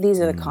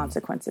the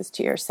consequences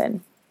to your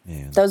sin.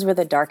 Man. Those were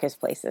the darkest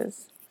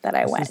places that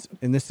I went.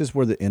 And this is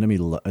where the enemy,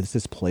 this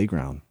is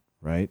playground,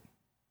 right?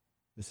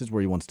 This is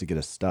where he wants to get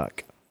us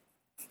stuck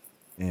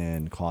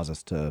and cause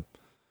us to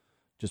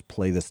just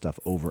play this stuff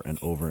over and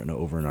over and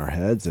over in our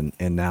heads. And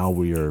now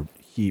we are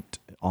heaped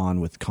on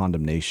with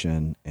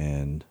condemnation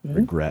and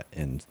regret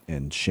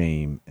and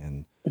shame.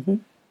 And,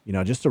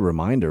 just a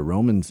reminder,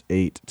 Romans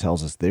 8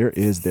 tells us there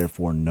is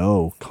therefore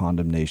no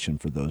condemnation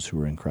for those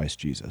who are in Christ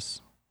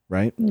Jesus,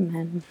 right?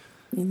 Amen.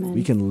 Amen.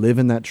 We can live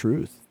in that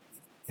truth,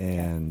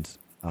 and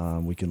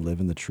we can live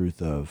in the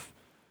truth of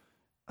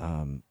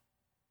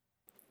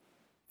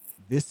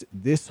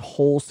this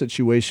whole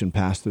situation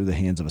passed through the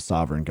hands of a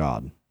sovereign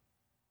God.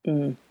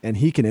 And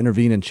he can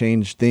intervene and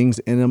change things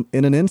in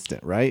an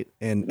instant, right?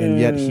 And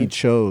yet he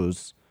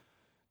chose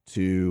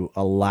to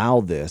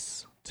allow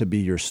this to be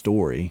your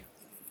story.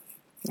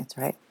 That's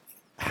right.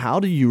 How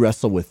do you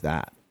wrestle with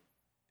that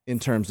in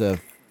terms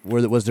of,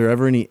 was there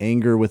ever any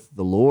anger with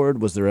the Lord?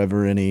 Was there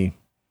ever any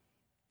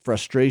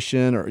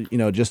frustration, or,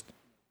 just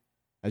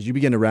as you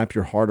begin to wrap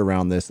your heart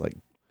around this, like,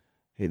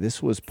 hey,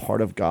 this was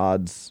part of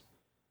God's,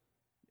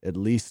 at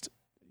least,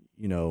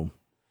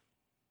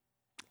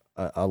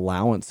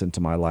 allowance into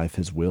my life,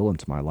 his will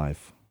into my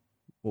life.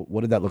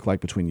 What did that look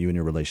like between you and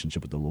your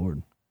relationship with the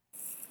Lord?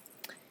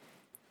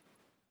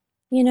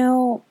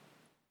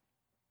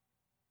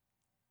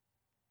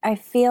 I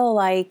feel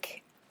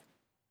like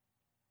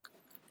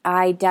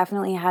I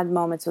definitely had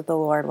moments with the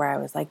Lord where I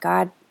was like,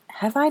 God,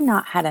 have I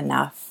not had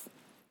enough?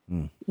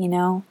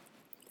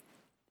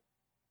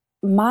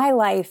 My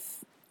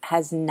life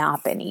has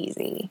not been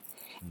easy.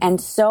 And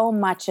so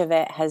much of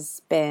it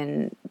has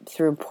been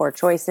through poor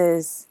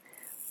choices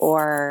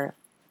or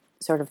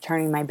sort of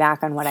turning my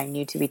back on what I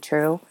knew to be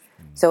true.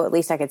 So at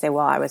least I could say,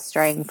 well, I was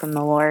straying from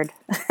the Lord.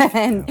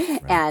 and, Yeah,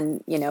 right.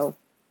 and,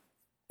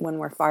 when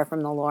we're far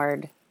from the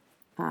Lord,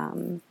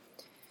 we're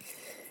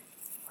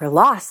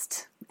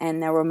lost.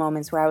 And there were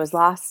moments where I was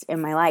lost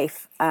in my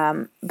life.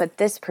 But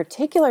this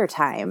particular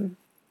time,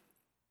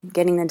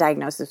 getting the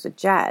diagnosis with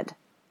Jed,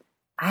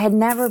 I had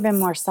never been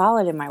more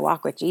solid in my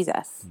walk with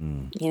Jesus.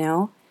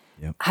 Yep.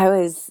 I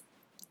was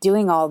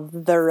doing all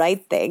the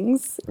right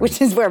things, which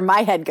is where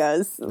my head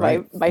goes, my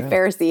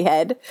Pharisee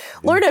head.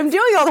 Lord, I'm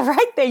doing all the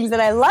right things,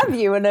 and I love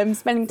you, and I'm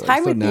spending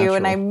time with you,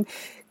 and I'm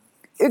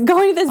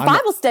going to this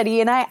Bible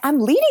study, and I'm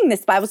leading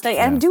this Bible study,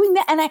 and I'm doing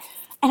that,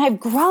 and I've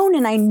grown,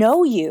 and I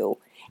know you.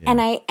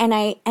 Yeah.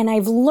 And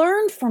I've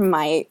learned from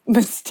my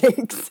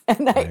mistakes,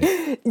 and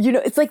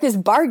it's like this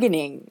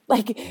bargaining.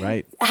 Like,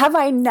 have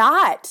I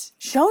not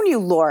shown you,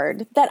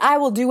 Lord, that I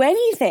will do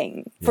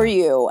anything for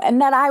you, and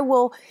that I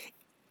will,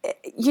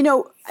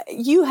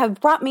 you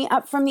have brought me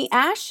up from the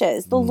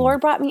ashes. The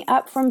Lord brought me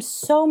up from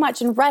so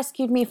much and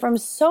rescued me from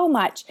so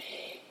much.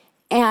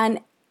 And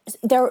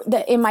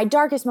in my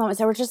darkest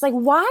moments, I was just like,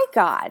 why,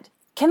 God?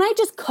 Can I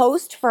just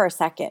coast for a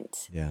second?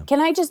 Yeah. Can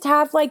I just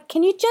have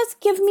can you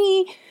just give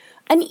me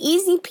an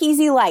easy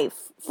peasy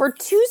life for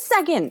 2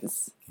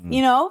 seconds,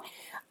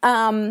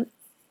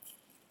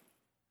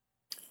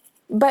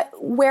 but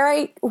where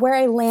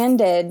I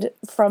landed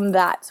from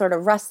that sort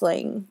of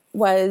wrestling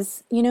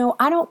was,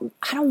 I don't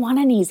want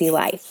an easy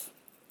life.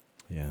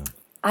 Yeah.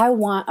 I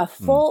want a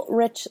full,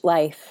 rich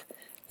life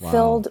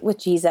filled with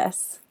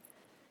Jesus.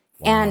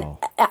 Wow.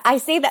 And I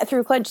say that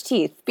through clenched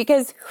teeth,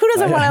 because who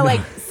doesn't want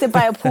to sit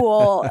by a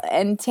pool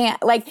and tan?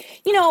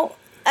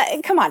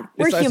 Come on,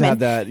 we're it's nice human. To have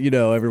that,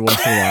 every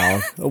once in a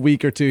while, a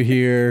week or two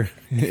here.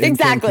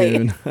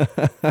 Exactly.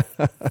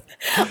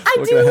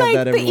 I do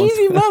like the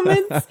easy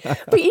moments,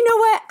 but you know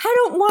what?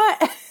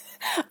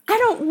 I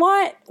don't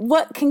want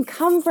what can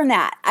come from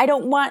that. I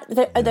don't want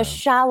the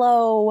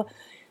shallow.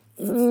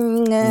 I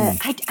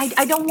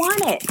don't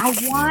want it. I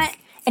want,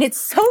 and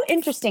it's so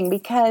interesting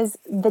because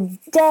the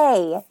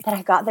day that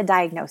I got the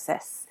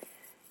diagnosis,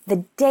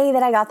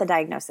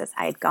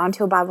 I had gone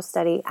to a Bible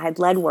study, I had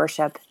led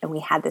worship, and we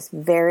had this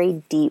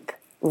very deep,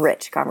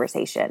 rich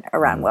conversation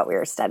around what we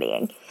were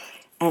studying.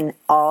 And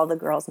all the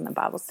girls in the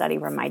Bible study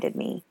reminded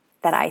me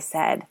that I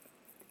said,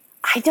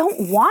 I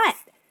don't want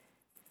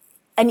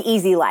an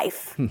easy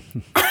life.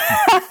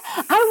 I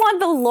want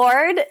the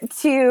Lord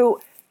to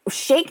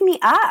shake me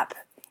up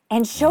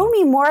and show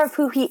me more of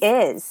who he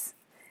is.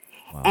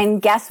 Wow.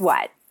 And guess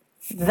what?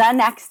 The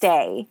next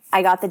day,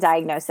 I got the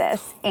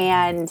diagnosis,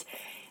 and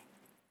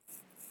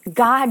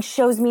God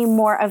shows me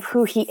more of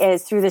who he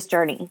is through this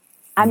journey.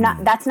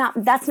 That's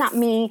not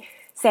me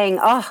saying,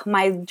 oh,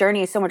 my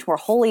journey is so much more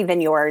holy than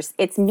yours.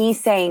 It's me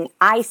saying,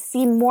 I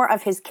see more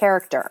of his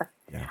character.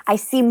 Yeah. I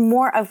see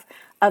more of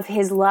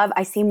his love.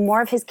 I see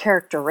more of his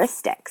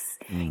characteristics.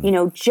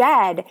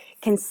 Jed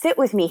can sit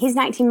with me. He's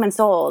 19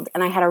 months old,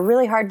 and I had a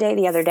really hard day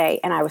the other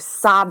day, and I was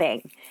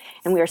sobbing.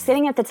 And we were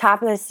sitting at the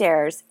top of the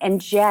stairs, and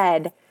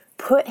Jed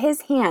put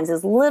his hands,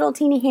 his little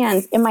teeny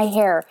hands, in my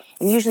hair,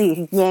 and usually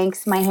he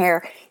yanks my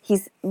hair.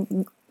 He's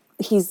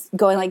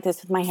going like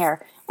this with my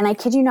hair. And I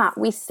kid you not,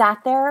 we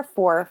sat there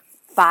for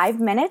 5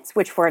 minutes,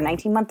 which for a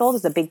 19-month-old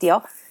is a big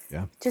deal.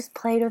 Yeah. Just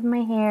played with my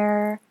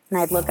hair. And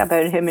I'd look up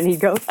at him and he'd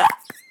go,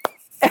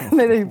 and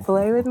then he'd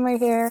play with my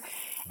hair.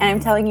 And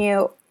I'm telling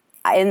you,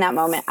 in that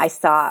moment, I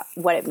saw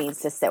what it means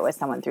to sit with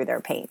someone through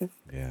their pain.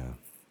 Yeah.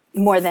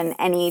 More than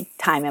any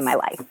time in my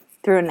life,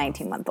 through a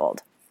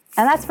 19-month-old.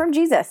 And that's from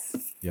Jesus.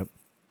 Yep.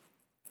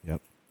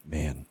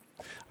 Man,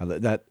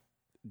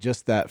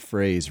 that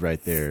phrase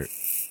right there,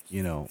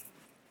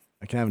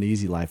 I can have an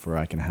easy life or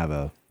I can have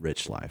a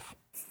rich life.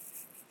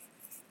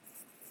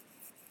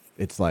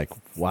 It's like,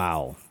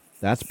 wow,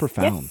 that's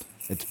profound.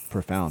 Yes. It's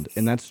profound.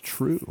 And that's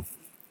true.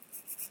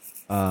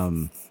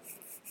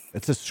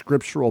 It's a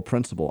scriptural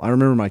principle. I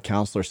remember my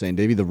counselor saying,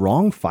 Davey, the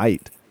wrong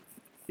fight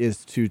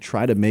is to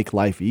try to make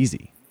life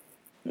easy.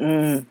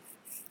 Life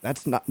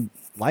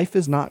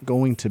is not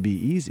going to be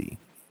easy.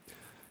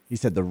 He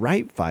said the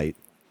right fight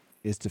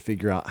is to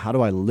figure out, how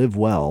do I live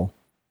well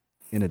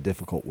in a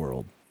difficult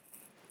world?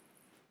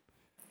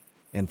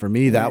 And for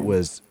me, that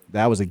was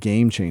a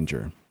game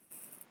changer,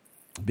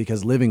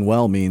 because living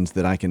well means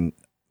that I'm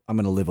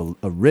going to live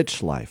a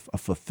rich life, a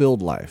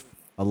fulfilled life,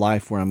 a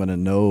life where I'm going to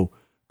know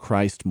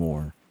Christ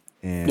more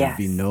and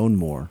be known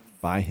more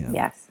by him.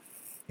 Yes.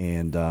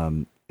 And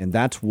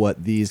that's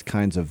what these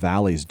kinds of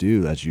valleys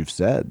do, as you've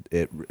said.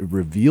 It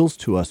reveals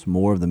to us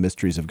more of the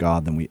mysteries of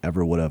God than we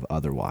ever would have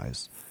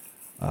otherwise.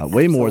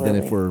 Way more than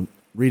if we're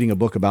reading a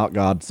book about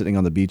God sitting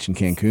on the beach in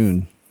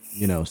Cancun,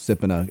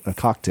 sipping a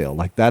cocktail.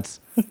 Like that's,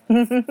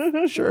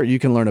 sure, you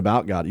can learn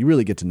about God. You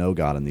really get to know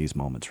God in these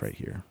moments right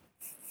here.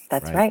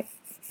 That's right.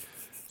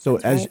 So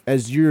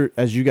as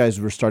you guys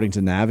were starting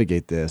to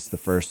navigate this, the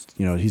first,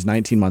 he's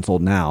 19 months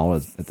old now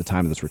at the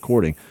time of this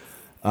recording.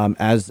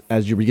 As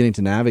you're beginning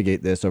to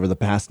navigate this over the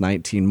past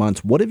 19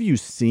 months, what have you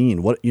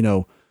seen?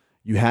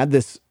 You had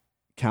this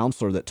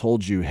counselor that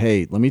told you,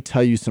 hey, let me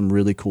tell you some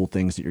really cool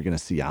things that you're going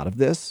to see out of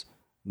this,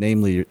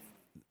 namely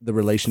the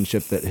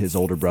relationship that his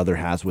older brother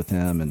has with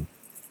him and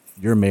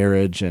your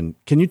marriage. And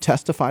can you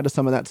testify to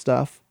some of that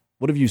stuff?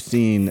 What have you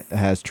seen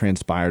has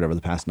transpired over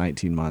the past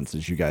 19 months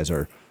as you guys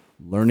are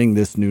learning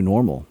this new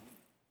normal?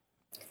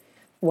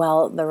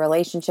 Well, the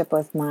relationship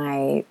with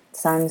my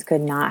sons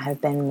could not have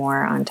been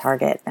more on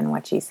target than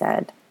what she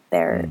said.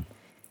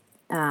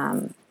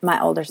 My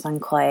older son,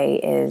 Clay,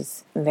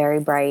 is very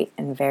bright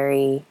and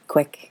very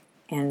quick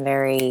and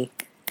very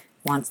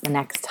wants the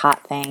next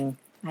hot thing.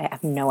 I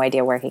have no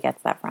idea where he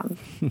gets that from.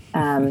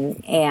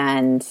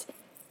 And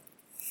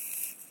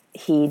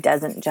he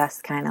doesn't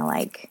just kind of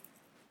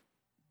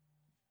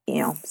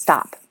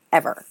stop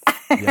ever.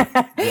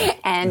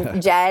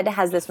 And Jed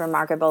has this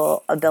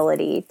remarkable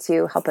ability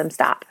to help him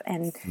stop.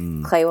 And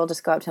Clay will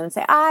just go up to him and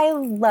say, I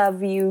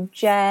love you,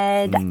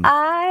 Jed.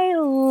 I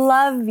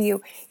love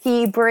you.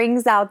 He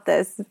brings out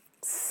this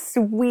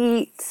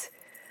sweet,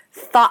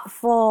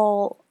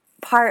 thoughtful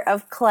part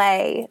of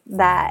Clay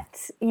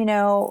that,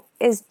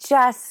 is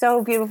just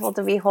so beautiful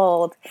to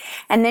behold.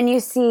 And then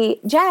you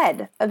see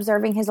Jed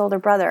observing his older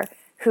brother,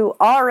 who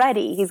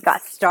already he's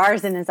got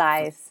stars in his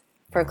eyes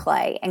for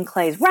Clay, and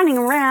Clay's running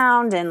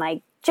around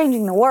and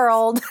changing the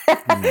world.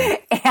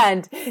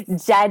 And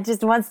Jed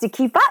just wants to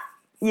keep up,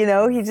 he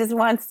just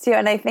wants to.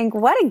 And I think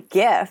what a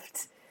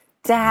gift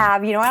to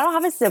have, I don't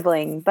have a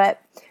sibling,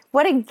 but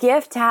what a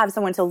gift to have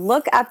someone to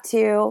look up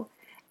to.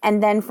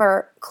 And then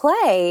for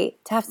Clay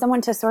to have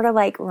someone to sort of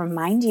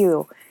remind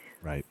you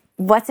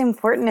what's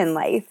important in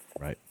life,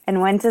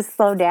 and when to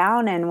slow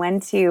down and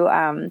when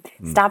to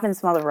stop and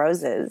smell the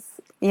roses.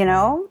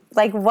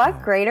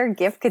 What greater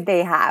gift could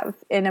they have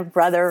in a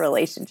brother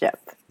relationship?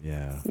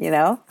 Yeah.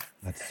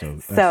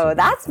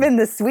 That's been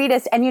the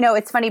sweetest. And,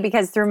 it's funny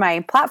because through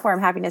my platform,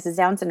 Happiness is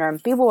Down Syndrome,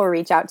 people will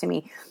reach out to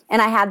me.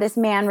 And I had this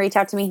man reach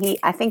out to me.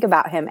 I think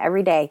about him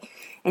every day.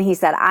 And he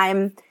said,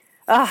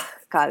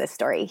 this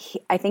story.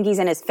 I think he's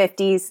in his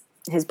 50s.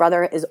 His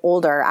brother is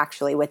older,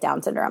 actually, with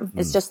Down syndrome.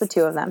 It's just the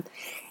two of them.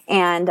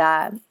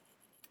 And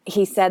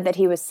he said that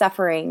he was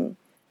suffering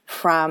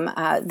from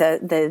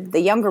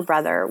the younger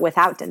brother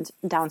without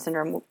Down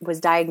syndrome was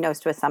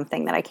diagnosed with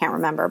something that I can't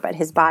remember, but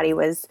his body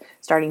was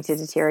starting to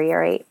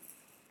deteriorate.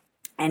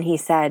 And he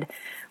said,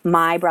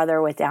 my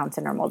brother with Down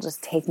syndrome will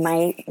just take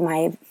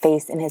my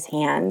face in his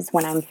hands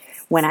when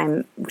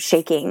I'm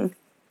shaking,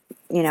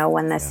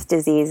 when this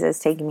disease is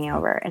taking me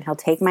over, and he'll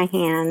take my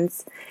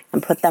hands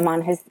and put them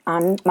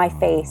on my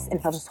face,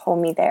 and he'll just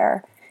hold me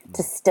there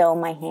to still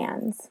my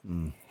hands.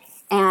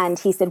 And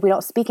he said, we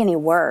don't speak any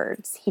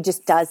words. He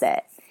just does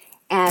it.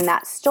 And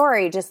that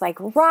story just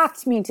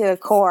rocked me to the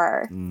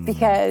core,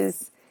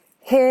 because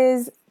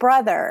his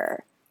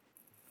brother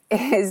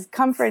is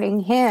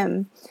comforting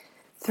him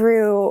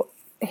through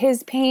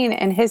his pain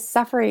and his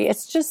suffering.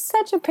 It's just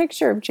such a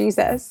picture of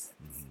Jesus,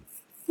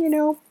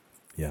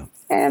 Yeah.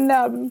 And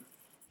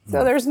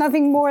so there's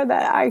nothing more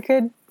that I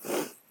could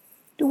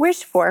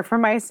wish for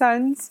my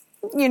sons.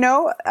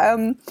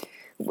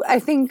 I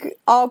think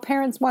all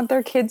parents want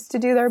their kids to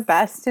do their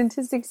best and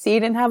to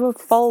succeed and have a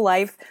full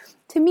life.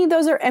 To me,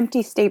 those are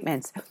empty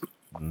statements.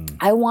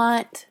 I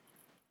want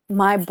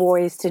my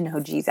boys to know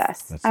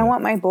Jesus. I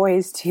want my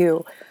boys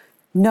to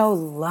know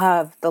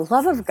love, the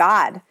love of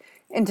God,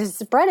 and to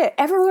spread it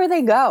everywhere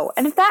they go.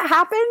 And if that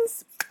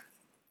happens,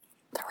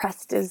 the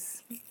rest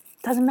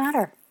doesn't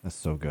matter. That's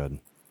so good.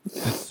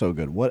 That's so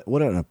good. What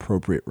an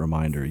appropriate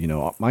reminder.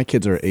 My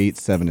kids are 8,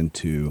 7, and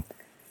 2.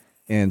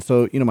 And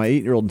so, my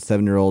 8-year-old and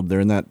 7-year-old, they're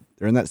in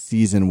that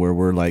season where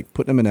we're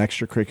putting them in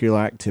extracurricular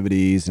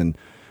activities, and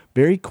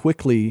very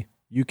quickly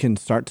you can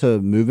start to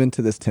move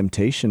into this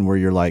temptation where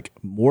you're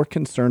more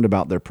concerned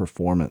about their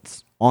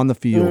performance on the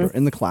field or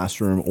in the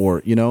classroom,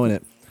 or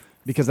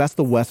because that's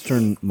the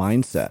Western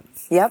mindset.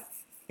 Yep.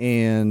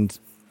 And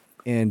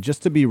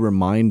just to be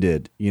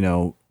reminded,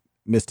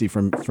 Misty,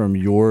 from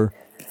your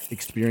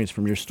experience,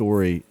 from your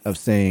story, of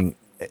saying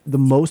the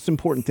most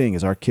important thing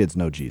is our kids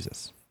know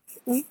Jesus.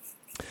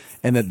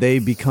 And that they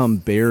become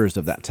bearers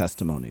of that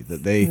testimony,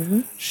 that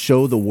they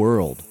show the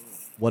world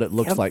what it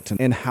looks like to,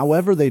 and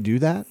however they do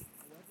that,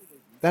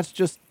 that's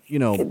just,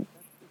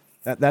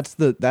 That's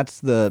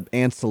the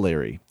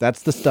ancillary.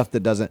 That's the stuff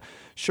that doesn't.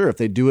 Sure, if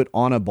they do it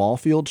on a ball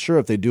field, sure,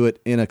 if they do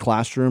it in a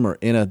classroom or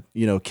in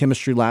a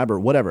chemistry lab or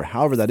whatever,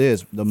 however that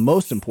is, the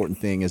most important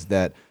thing is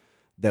that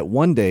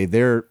one day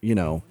they're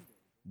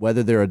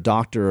whether they're a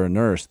doctor or a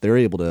nurse, they're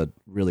able to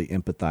really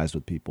empathize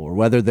with people, or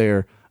whether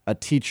they're a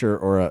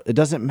teacher it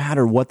doesn't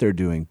matter what they're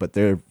doing, but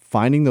they're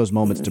finding those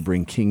moments to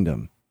bring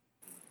kingdom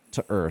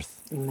to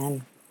earth.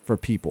 Amen. For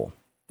people.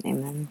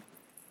 Amen.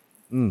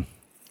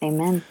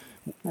 Amen.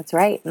 That's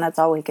right. And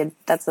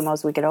that's the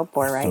most we could hope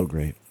for, right? So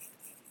great.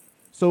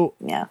 So,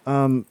 yeah.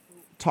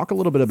 Talk a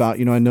little bit about,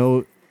 I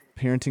know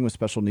parenting with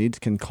special needs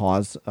can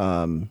cause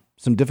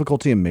some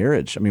difficulty in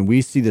marriage. I mean,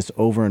 we see this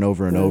over and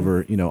over and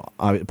over.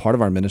 Part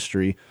of our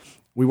ministry,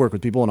 we work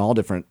with people in all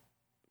different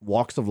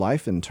walks of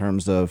life in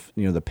terms of,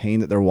 the pain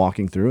that they're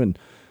walking through. And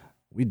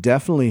we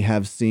definitely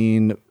have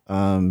seen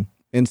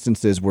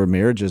instances where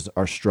marriages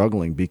are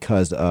struggling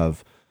because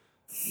of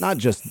not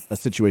just a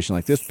situation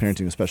like this,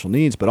 parenting with special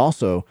needs, but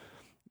also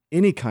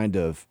any kind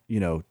of,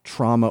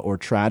 trauma or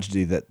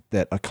tragedy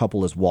that a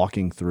couple is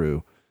walking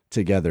through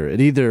together.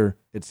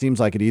 It seems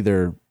like it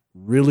either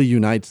really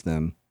unites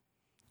them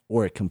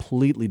or it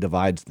completely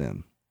divides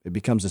them. It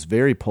becomes this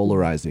very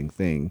polarizing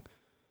thing.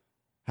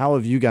 How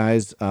have you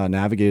guys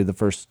navigated the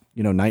first,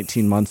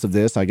 19 months of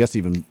this? I guess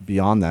even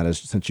beyond that,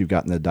 since you've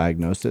gotten the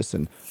diagnosis.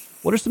 And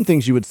what are some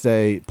things you would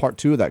say, part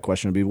two of that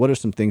question would be, what are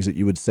some things that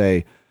you would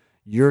say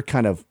you're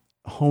kind of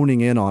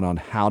honing in on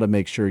how to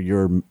make sure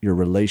your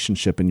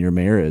relationship and your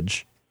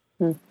marriage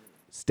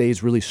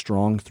stays really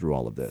strong through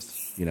all of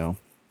this,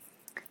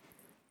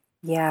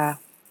 Yeah.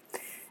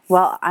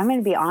 Well, I'm going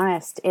to be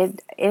honest.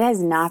 It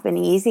has not been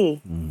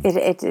easy.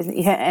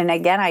 And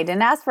again, I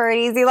didn't ask for an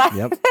easy life.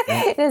 Yep.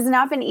 It has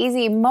not been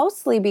easy,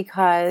 mostly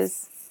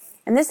because,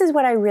 and this is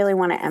what I really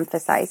want to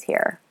emphasize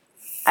here.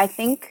 I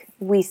think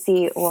we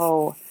see,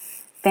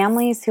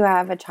 families who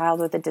have a child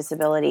with a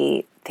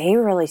disability, they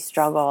really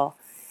struggle.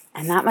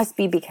 And that must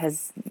be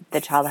because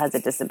the child has a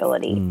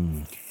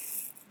disability.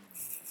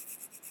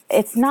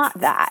 It's not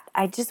that.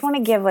 I just want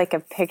to give like a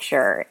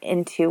picture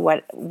into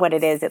what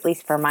it is, at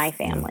least for my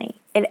family.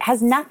 Yeah. It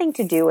has nothing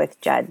to do with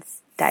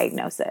Judd's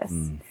diagnosis.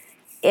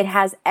 It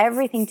has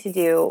everything to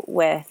do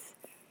with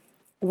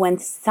when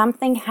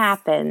something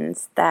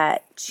happens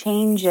that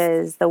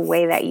changes the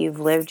way that you've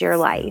lived your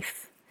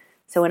life.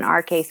 So in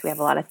our case, we have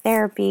a lot of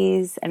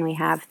therapies and we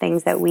have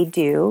things that we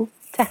do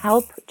to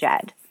help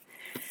Judd.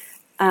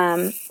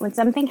 When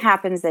something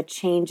happens that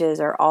changes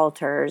or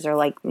alters or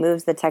like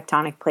moves the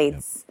tectonic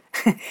plates,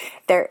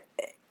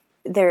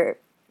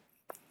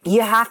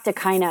 you have to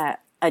kind of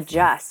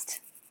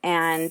adjust,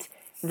 and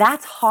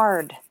that's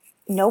hard.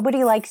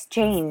 Nobody likes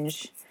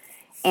change.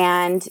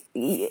 And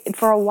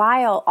for a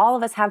while, all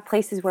of us have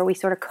places where we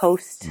sort of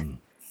coast.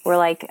 We're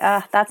like,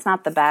 that's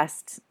not the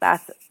best.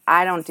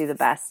 I don't do the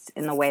best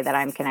in the way that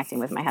I'm connecting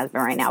with my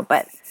husband right now,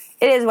 but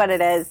it is what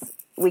it is.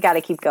 We got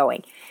to keep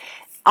going.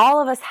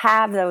 All of us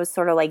have those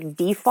sort of like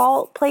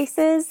default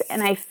places,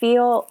 and I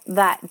feel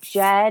that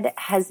Jed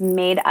has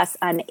made us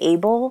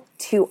unable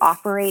to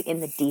operate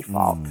in the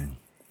default.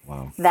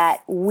 Wow.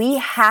 That we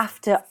have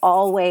to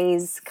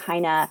always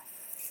kind of,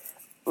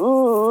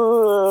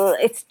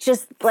 it's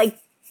just like,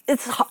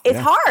 it's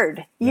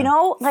hard, you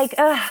know, like,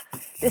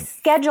 this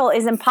schedule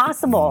is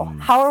impossible.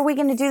 How are we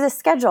going to do this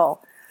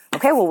schedule?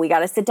 Okay, well, we got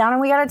to sit down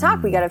and we got to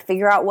talk. We got to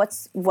figure out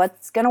what's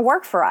going to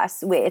work for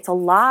us. It's a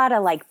lot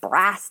of like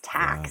brass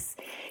tacks.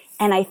 Yeah.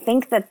 And I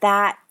think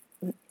that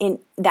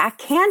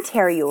can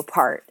tear you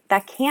apart.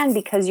 That can,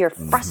 because you're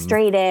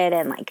frustrated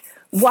and like,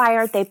 why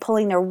aren't they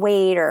pulling their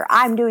weight, or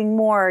I'm doing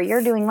more,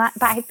 you're doing less.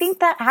 But I think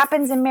that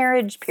happens in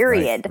marriage,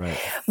 period. Right.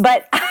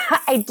 But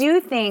I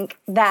do think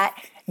that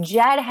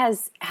Jed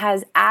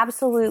has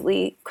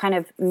absolutely kind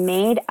of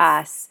made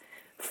us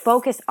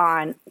focus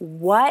on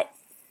what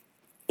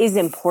is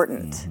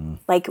important.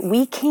 Like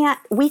we can't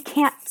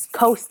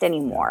coast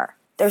anymore.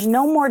 There's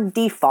no more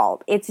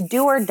default. It's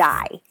do or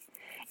die.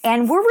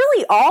 And we're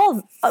really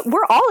all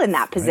in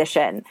that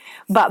position. Right.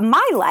 But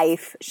my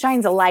life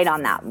shines a light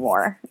on that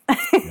more.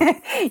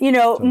 You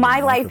know, so my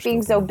life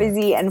being so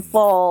busy and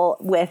full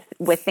with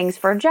things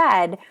for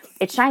Jed,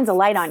 it shines a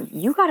light on,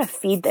 you got to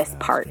feed this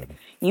part. Good.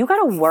 You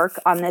got to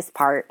work on this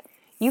part.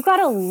 You got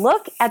to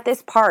look at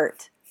this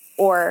part,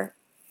 or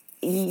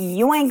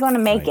you ain't going to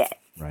make it.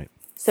 Right.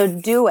 So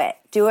do it.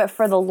 Do it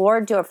for the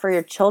Lord. Do it for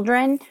your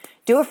children.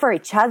 Do it for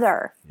each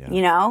other,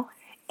 you know?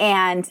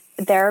 And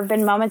there have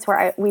been moments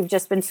where we've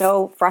just been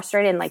so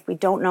frustrated and like we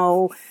don't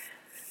know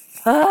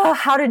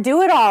how to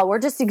do it all. We're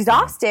just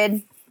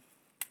exhausted.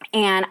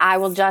 And I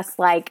will just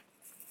like,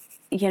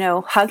 you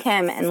know, hug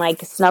him and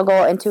like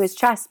snuggle into his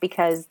chest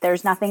because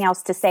there's nothing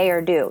else to say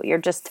or do. You're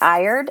just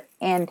tired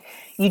and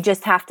you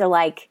just have to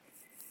like,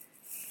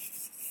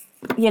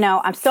 you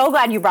know, I'm so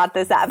glad you brought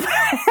this up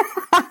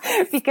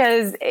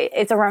because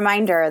it's a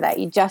reminder that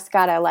you just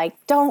gotta like,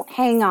 don't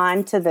hang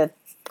on to the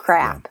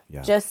crap.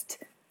 Yeah. Just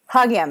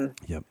hug him.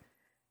 Yep.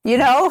 You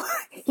know,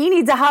 he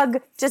needs a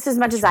hug just as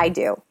much as I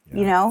do,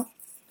 you know?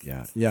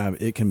 Yeah.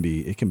 It can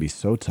be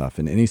so tough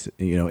in any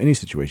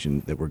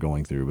situation that we're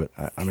going through.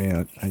 But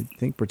I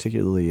think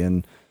particularly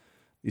in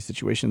these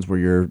situations where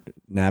you're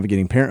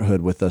navigating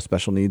parenthood with a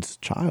special needs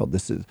child,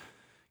 this is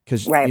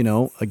because,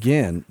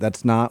 again,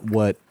 that's not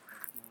what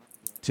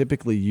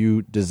typically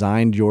you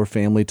designed your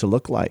family to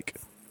look like.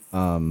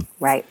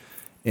 Right.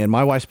 And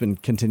my wife's been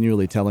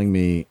continually telling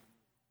me,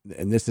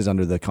 and this is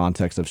under the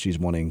context of she's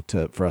wanting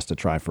for us to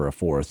try for a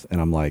fourth.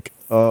 And I'm like,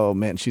 oh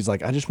man, she's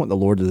like, I just want the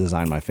Lord to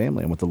design my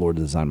family. I want the Lord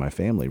to design my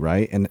family.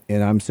 Right. And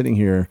I'm sitting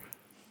here,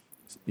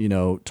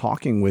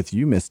 talking with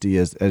you, Misty,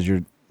 as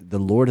the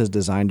Lord has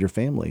designed your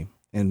family,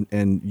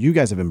 and you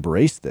guys have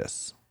embraced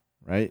this.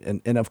 Right.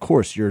 And of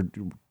course you're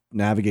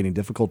navigating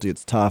difficulty.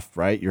 It's tough,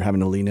 right? You're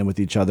having to lean in with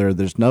each other.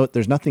 There's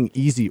nothing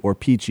easy or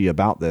peachy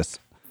about this.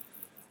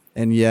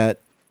 And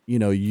yet,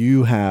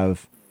 you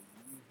have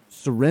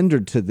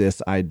surrendered to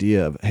this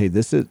idea of, hey,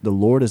 the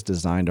Lord has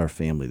designed our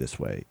family this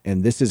way,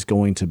 and this is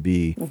going to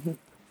be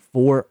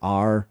for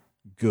our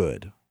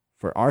good,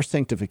 for our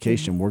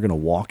sanctification. We're going to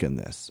walk in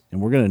this,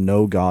 and we're going to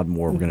know God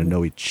more. We're going to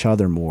know each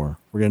other more.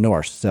 We're going to know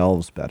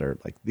ourselves better.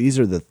 Like these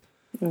are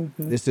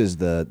this is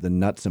the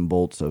nuts and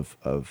bolts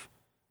of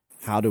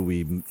how do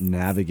we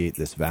navigate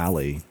this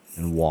valley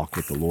and walk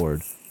with the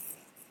Lord.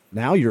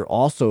 Now you're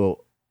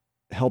also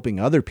helping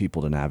other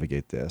people to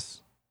navigate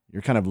this.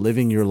 You're kind of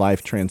living your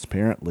life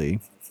transparently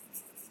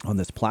on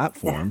this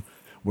platform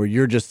where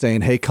you're just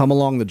saying, hey, come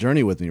along the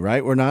journey with me,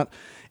 right? We're not,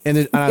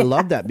 and I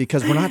love that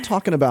because we're not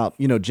talking about,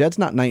 Jed's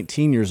not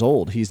 19 years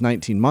old. He's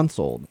 19 months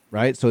old,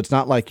 right? So it's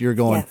not like you're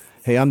going,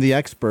 hey, I'm the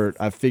expert.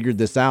 I've figured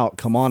this out.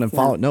 Come on and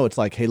follow it. No, it's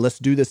like, hey, let's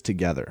do this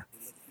together,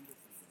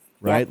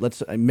 right?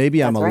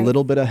 Maybe I'm a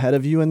little bit ahead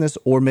of you in this,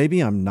 or maybe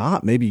I'm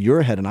not. Maybe you're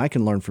ahead and I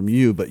can learn from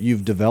you, but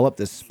you've developed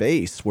this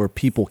space where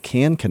people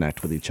can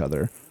connect with each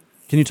other.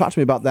 Can you talk to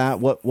me about that?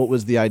 What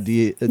was the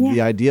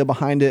idea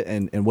behind it,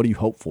 and what do you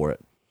hope for it?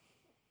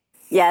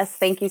 Yes,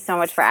 thank you so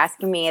much for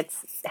asking me.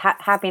 It's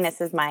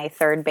happiness is my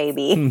third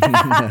baby.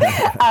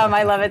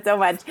 I love it so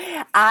much.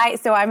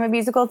 I'm a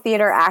musical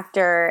theater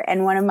actor,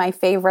 and one of my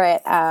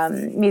favorite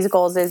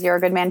musicals is You're a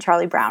Good Man,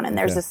 Charlie Brown, and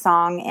there's a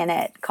song in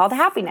it called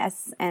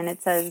Happiness, and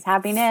it says,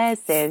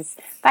 happiness is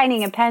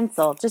finding a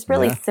pencil, just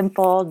really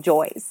simple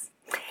joys.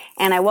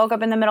 And I woke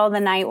up in the middle of the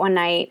night one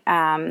night,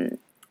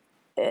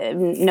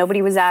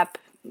 nobody was up.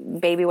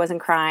 Baby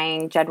wasn't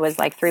crying. Jed was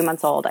like 3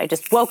 months old. I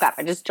just woke up.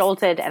 I just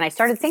jolted and I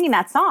started singing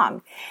that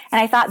song. And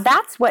I thought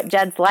that's what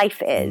Jed's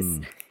life is.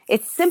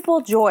 It's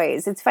simple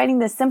joys. It's finding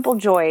the simple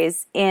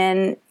joys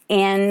in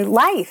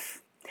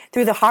life,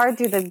 through the hard,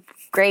 through the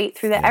great,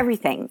 through the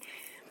everything.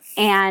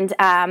 And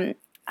I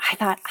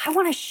thought, I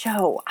want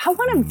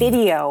a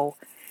video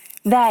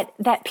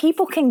that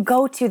people can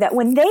go to, that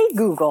when they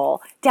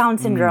Google Down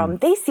syndrome,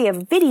 they see a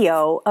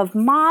video of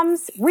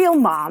real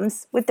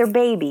moms with their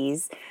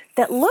babies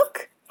that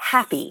look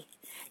happy.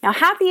 Now,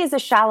 happy is a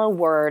shallow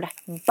word,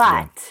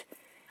 but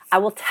I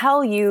will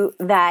tell you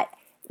that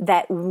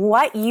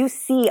what you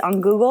see on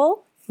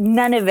Google,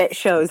 none of it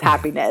shows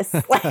happiness.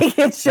 Like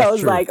it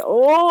shows like,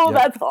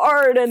 that's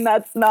hard and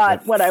that's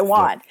not what I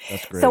want.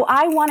 That's great. So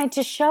I wanted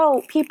to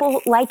show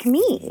people like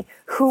me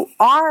who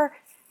are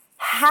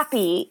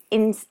happy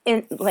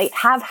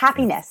have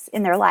happiness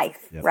in their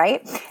life,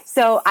 right?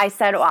 So I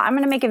said, well, I'm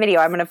going to make a video.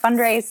 I'm going to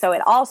fundraise. So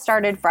it all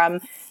started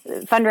from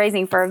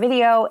fundraising for a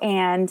video,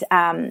 and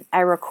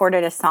I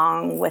recorded a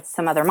song with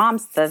some other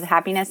moms, the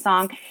happiness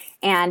song,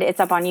 and it's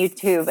up on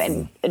YouTube,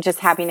 and just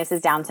Happiness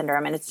is Down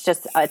syndrome, and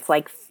it's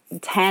like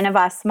 10 of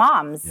us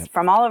moms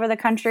from all over the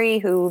country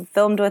who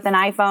filmed with an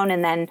iPhone,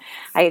 and then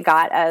I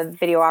got a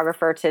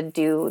videographer to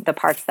do the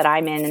parts that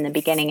I'm in the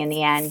beginning and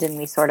the end, and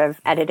we sort of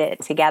edited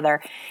it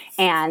together.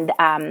 And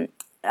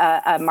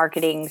a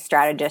marketing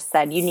strategist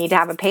said, you need to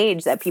have a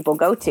page that people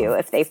go to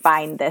if they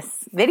find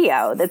this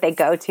video that they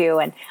go to.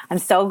 And I'm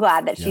so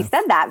glad that she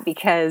said that,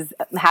 because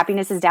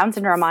Happiness is Down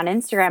syndrome on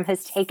Instagram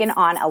has taken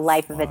on a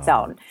life of its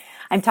own.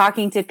 I'm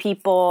talking to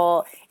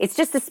people. It's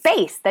just a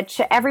space that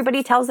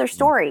everybody tells their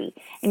story.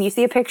 And you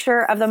see a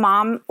picture of the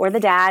mom or the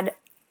dad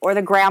or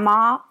the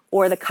grandma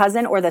or the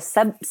cousin or the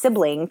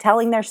sibling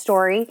telling their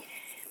story.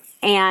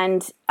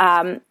 And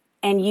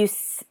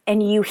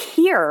you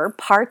hear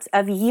parts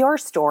of your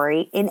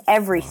story in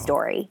every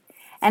story.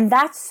 And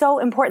that's so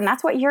important.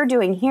 That's what you're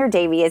doing here,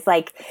 Davey, is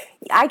like,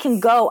 I can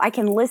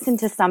listen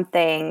to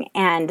something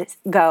and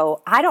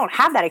go, I don't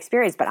have that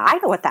experience, but I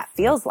know what that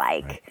feels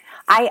like.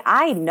 Right.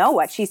 I know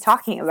what she's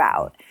talking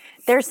about.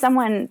 There's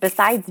someone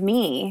besides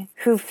me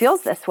who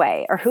feels this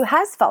way or who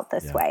has felt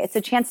this way. It's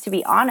a chance to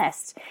be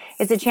honest.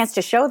 It's a chance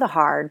to show the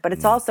hard, but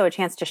it's also a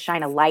chance to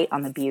shine a light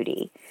on the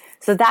beauty.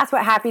 So that's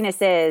what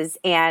happiness is.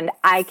 And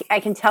I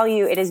can tell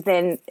you it has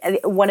been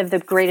one of the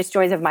greatest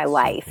joys of my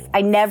life. Cool.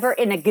 I never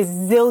in a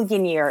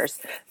gazillion years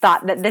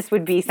thought that this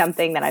would be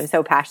something that I'm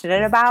so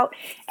passionate about.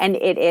 And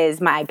it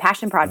is my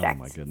passion project.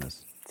 Oh, my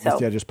goodness. So,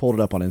 Misty, I just pulled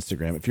it up on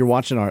Instagram. If you're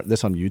watching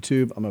this on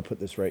YouTube, I'm going to put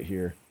this right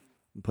here.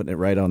 I'm putting it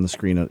right on the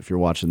screen if you're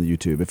watching the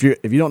YouTube. If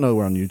you don't know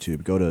we're on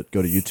YouTube, go to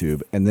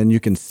YouTube, and then you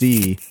can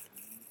see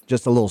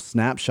just a little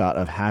snapshot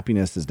of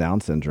Happiness is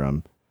Down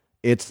syndrome.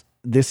 This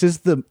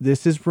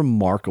is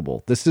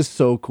remarkable. This is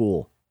so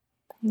cool.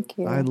 Thank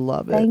you. I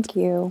love it. Thank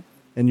you.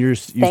 And you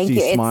Thank see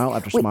you. smile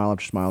after smile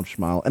after smile after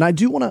smile. And I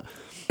do want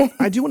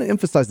to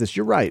emphasize this.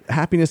 You're right.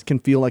 Happiness can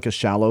feel like a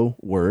shallow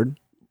word.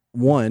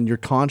 One, you're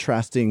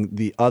contrasting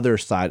the other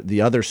side,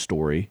 the other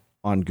story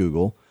on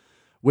Google,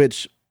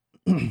 which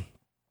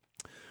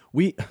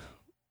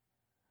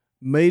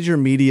major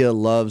media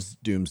loves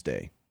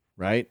doomsday,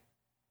 right?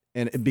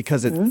 And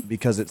because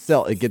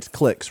it gets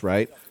clicks,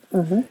 right?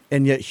 Mm-hmm.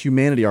 And yet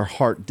humanity, our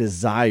heart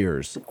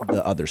desires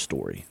the other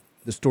story,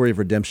 the story of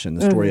redemption,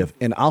 the story of,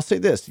 and I'll say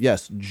this,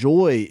 yes,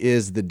 joy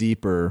is the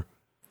deeper,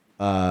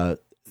 the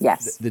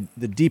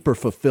deeper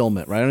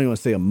fulfillment, right? I don't even want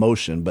to say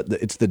emotion, but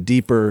it's the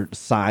deeper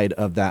side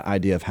of that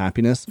idea of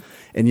happiness.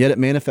 And yet it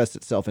manifests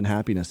itself in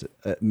happiness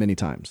many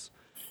times.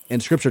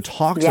 And Scripture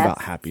talks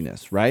about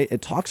happiness, right?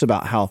 It talks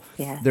about how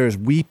there's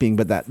weeping,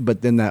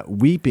 but then that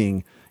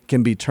weeping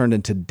can be turned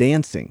into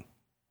dancing,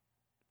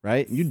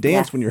 right? You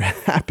dance when you're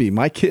happy.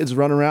 My kids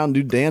run around and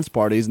do dance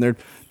parties, and they're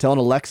telling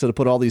Alexa to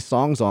put all these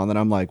songs on. And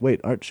I'm like,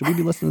 wait, should we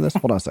be listening to this?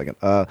 Hold on a second.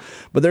 But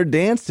they're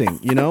dancing,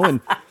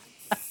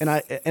 and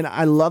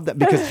I love that,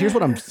 because here's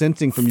what I'm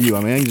sensing from you.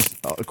 I mean, just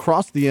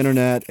across the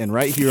internet and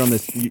right here on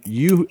this,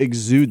 you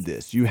exude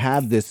this. You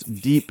have this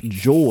deep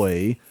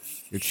joy.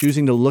 You're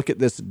choosing to look at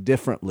this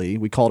differently.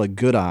 We call it a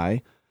good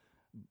eye.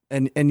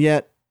 And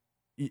yet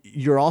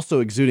you're also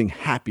exuding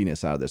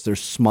happiness out of this.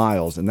 There's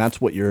smiles, and that's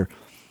what you're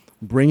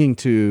bringing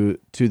to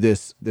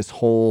this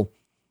whole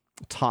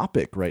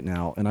topic right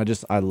now. And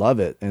I love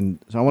it. And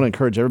so I want to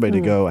encourage everybody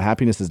to go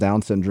Happiness is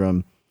Down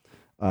Syndrome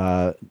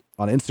on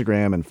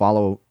Instagram and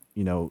follow,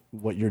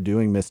 what you're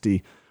doing,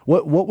 Misty.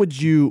 What would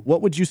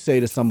you say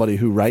to somebody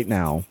who right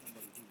now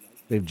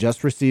they've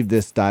just received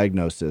this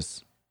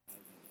diagnosis,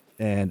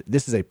 and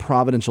this is a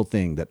providential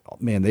thing that,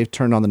 man, they've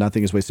turned on the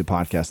Nothing is Wasted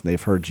podcast and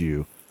they've heard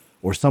you,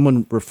 or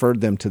someone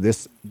referred them to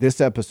this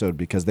episode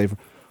because what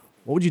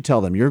would you tell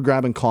them? You're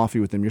grabbing coffee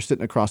with them. You're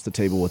sitting across the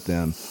table with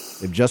them.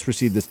 They've just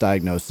received this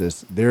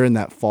diagnosis. They're in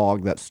that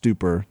fog, that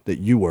stupor that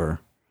you were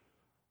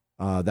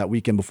that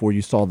weekend before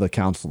you saw the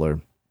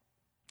counselor.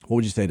 What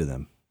would you say to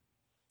them?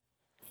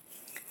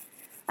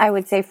 I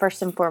would say,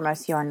 first and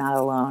foremost, you are not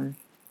alone.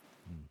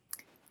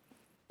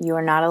 You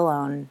are not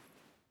alone.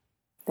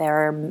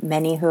 There are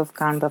many who have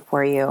gone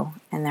before you,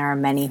 and there are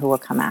many who will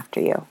come after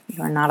you.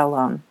 You are not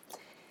alone.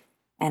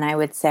 And I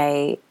would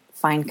say,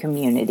 find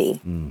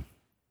community.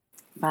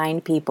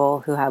 Find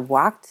people who have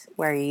walked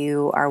where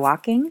you are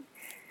walking,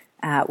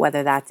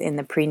 whether that's in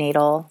the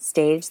prenatal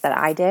stage that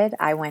I did.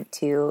 I went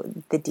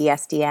to the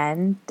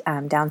DSDN,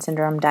 Down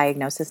Syndrome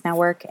Diagnosis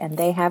Network, and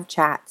they have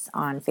chats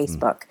on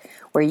Facebook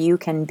where you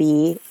can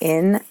be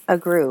in a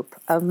group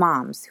of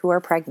moms who are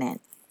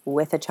pregnant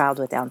with a child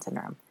with Down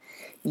syndrome.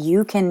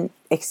 You can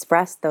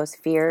express those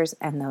fears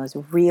and those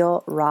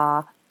real,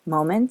 raw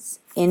moments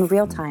in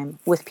real time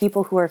with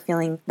people who are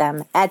feeling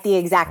them at the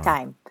exact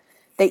time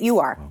that you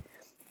are.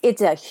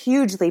 It's a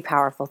hugely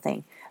powerful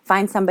thing.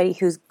 Find somebody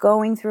who's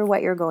going through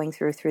what you're going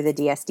through the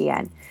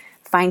DSDN.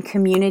 Find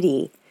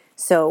community.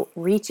 So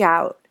reach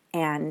out,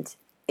 and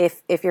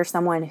if you're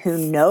someone who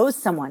knows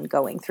someone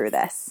going through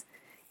this,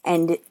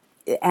 and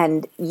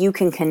you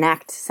can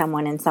connect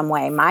someone in some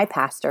way. My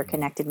pastor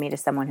connected me to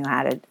someone who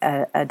had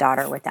a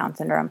daughter with Down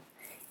syndrome,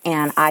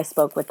 and I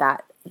spoke with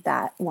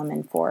that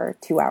woman for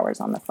 2 hours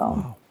on the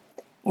phone. Wow.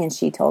 And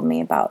she told me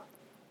about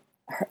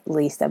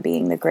Lisa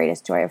being the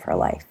greatest joy of her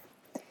life.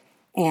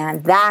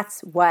 And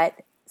that's what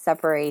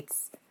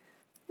separates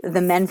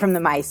the men from the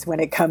mice when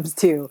it comes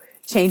to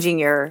changing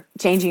your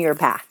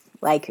path.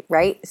 Like,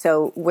 right?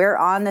 So we're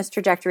on this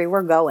trajectory,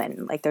 we're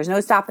going. Like, there's no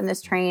stopping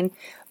this train,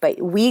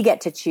 but we get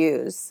to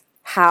choose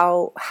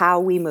how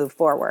we move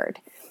forward.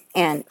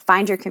 And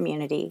find your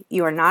community.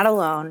 You are not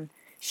alone.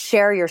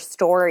 Share your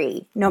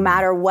story, no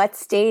matter what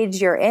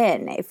stage you're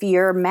in. If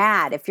you're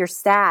mad, if you're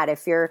sad,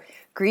 if you're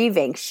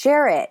grieving,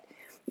 share it.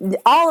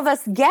 All of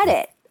us get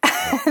it.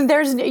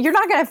 You're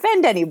not going to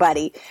offend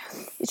anybody.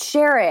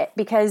 Share it,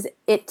 because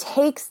it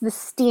takes the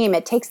steam,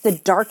 it takes the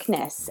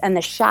darkness and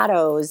the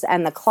shadows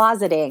and the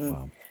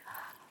closeting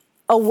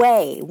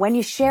away when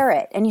you share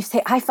it and you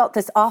say, I felt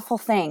this awful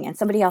thing, and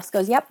somebody else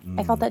goes, yep,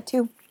 I felt that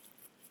too.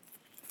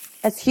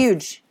 That's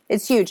huge.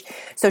 It's huge.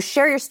 So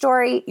share your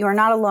story. You are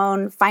not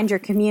alone. Find your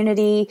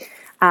community.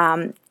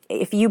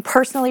 If you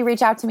personally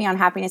reach out to me on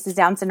Happiness is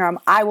Down Syndrome,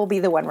 I will be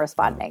the one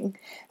responding.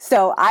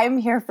 So I'm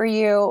here for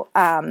you.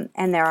 And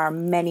there are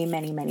many,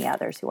 many, many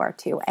others who are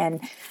too.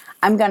 And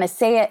I'm going to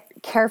say it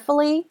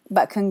carefully,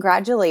 but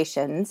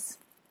congratulations.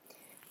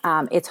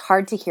 It's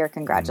hard to hear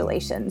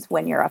congratulations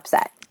when you're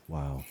upset.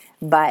 Wow.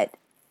 But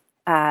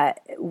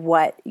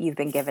what you've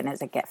been given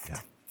is a gift. Yeah.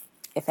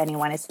 If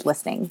anyone is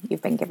listening,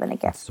 you've been given a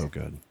gift. That's so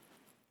good.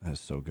 That is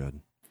so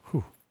good.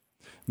 Whew.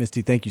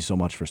 Misty, thank you so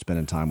much for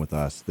spending time with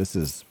us. This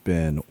has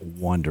been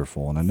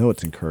wonderful, and I know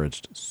it's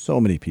encouraged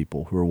so many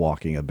people who are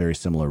walking a very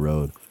similar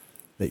road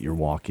that you're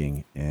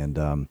walking.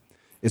 And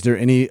is there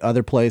any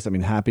other place? I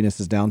mean, Happiness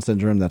is Down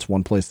Syndrome. That's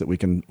one place that we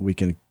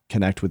can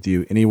connect with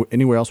you.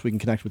 Anywhere else we can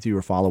connect with you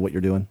or follow what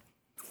you're doing?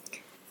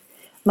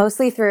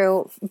 Mostly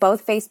through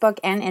both Facebook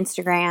and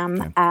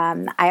Instagram.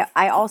 Okay.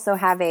 I also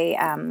have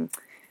a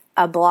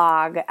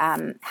blog,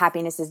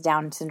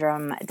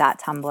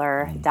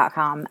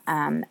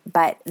 happinessisdownsyndrome.tumblr.com.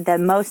 But the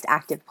most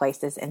active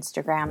place is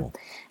Instagram.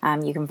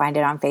 Cool. You can find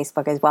it on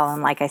Facebook as well.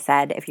 And like I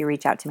said, if you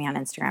reach out to me on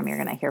Instagram, you're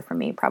going to hear from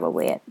me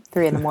probably at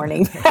 3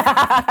 a.m.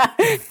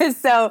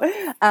 So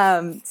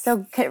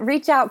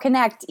reach out,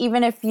 connect,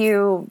 even if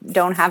you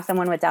don't have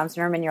someone with Down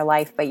syndrome in your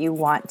life, but you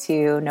want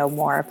to know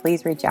more,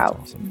 please reach out.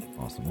 Awesome.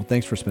 Well,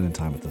 thanks for spending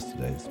time with us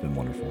today. It's been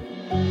wonderful.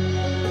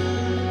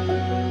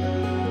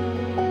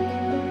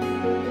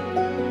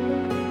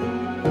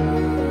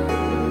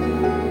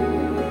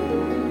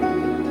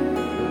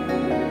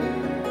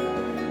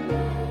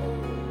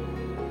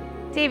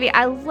 Davey,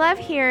 I love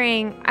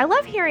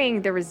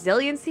hearing the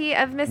resiliency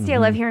of Misty. I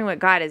love hearing what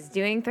God is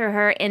doing through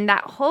her, and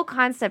that whole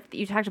concept that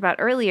you talked about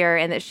earlier,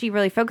 and that she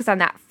really focused on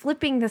that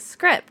flipping the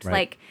script.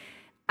 Right.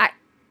 Like,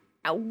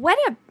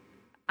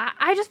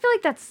 I just feel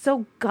like that's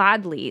so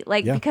godly.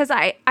 Like, because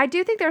I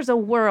do think there's a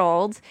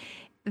world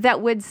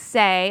that would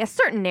say, a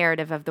certain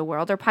narrative of the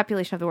world or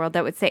population of the world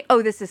that would say,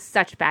 oh, this is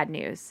such bad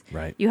news.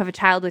 Right. You have a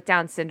child with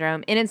Down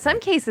syndrome. And in some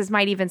cases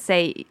might even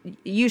say,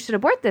 you should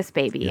abort this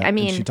baby. Yeah. I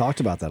mean, and she talked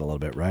about that a little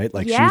bit, right?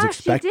 Like, yeah, she was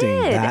expecting she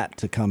did. that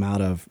to come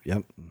out of,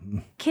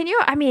 Can you,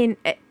 I mean,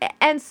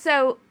 and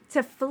so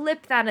to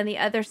flip that on the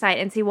other side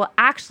and see, well,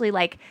 actually,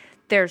 like,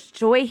 there's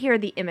joy here.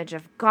 The image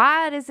of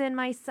God is in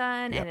my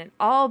son and in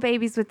all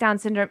babies with Down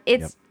syndrome.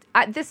 It's,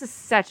 this is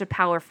such a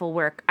powerful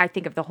work, I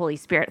think, of the Holy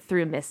Spirit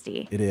through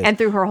Misty. It is. And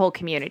through her whole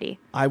community.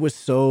 I was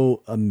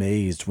so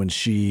amazed when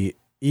she,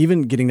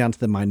 even getting down to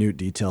the minute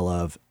detail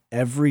of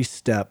every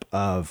step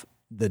of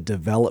the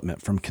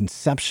development from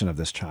conception of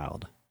this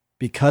child,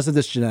 because of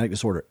this genetic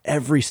disorder,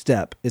 every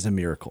step is a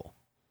miracle.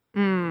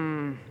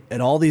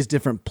 At all these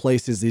different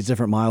places, these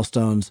different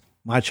milestones,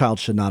 my child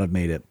should not have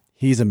made it.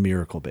 He's a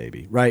miracle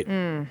baby, right?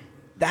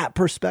 That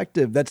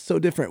perspective, that's so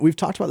different. We've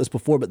talked about this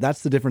before, but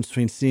that's the difference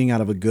between seeing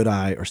out of a good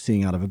eye or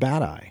seeing out of a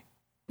bad eye.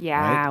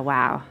 Yeah, right?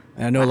 Wow.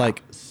 And I know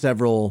like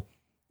several,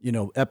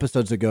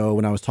 episodes ago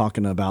when I was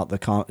talking about the,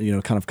 kind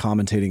of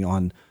commentating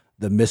on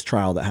the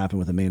mistrial that happened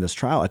with Amanda's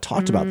trial, I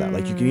talked about that.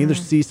 Like, you can either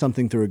see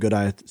something through a good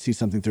eye, see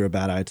something through a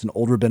bad eye. It's an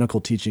old rabbinical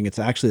teaching. It's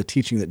actually a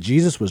teaching that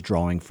Jesus was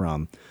drawing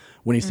from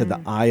when he said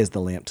the eye is the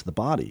lamp to the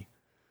body.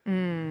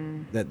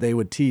 That they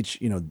would teach,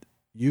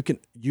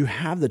 you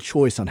have the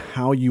choice on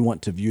how you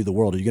want to view the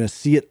world. Are you going to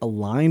see it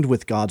aligned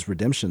with God's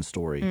redemption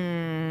story?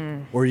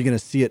 Or are you going to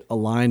see it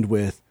aligned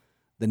with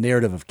the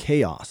narrative of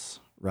chaos,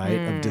 right?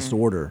 Of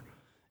disorder.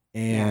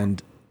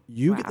 And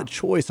you get the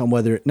choice on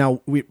whether,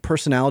 now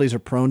personalities are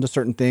prone to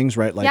certain things,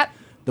 right? Like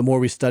the more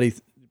we study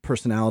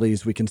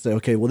personalities, we can say,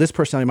 okay, well, this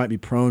personality might be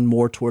prone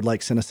more toward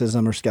like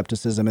cynicism or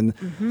skepticism.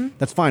 And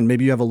that's fine.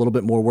 Maybe you have a little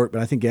bit more work,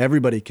 but I think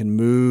everybody can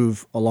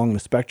move along the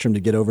spectrum to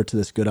get over to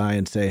this good eye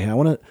and say, hey, I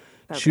want to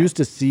choose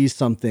to see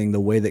something the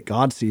way that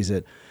God sees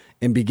it,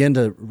 and begin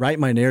to write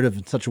my narrative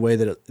in such a way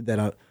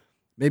that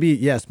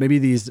maybe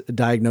these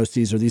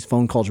diagnoses or these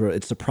phone calls,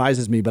 it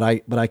surprises me, but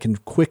I can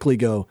quickly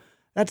go,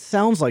 that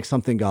sounds like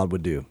something God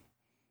would do.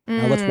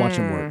 Now let's watch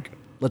him work.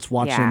 Let's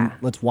watch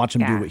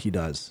him do what he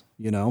does,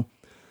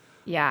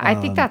 Yeah, I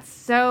think that's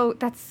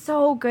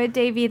so good,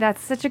 Davey.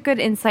 That's such a good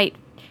insight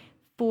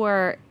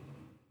for,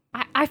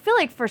 I feel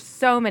like, for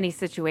so many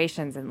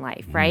situations in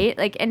life, right?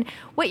 Like, and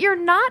what you're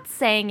not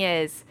saying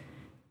is,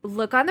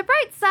 look on the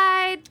bright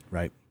side.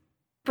 Right.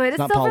 But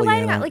it's silver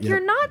lining. Like, you're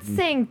not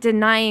saying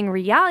denying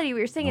reality. What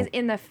you're saying is,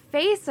 in the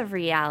face of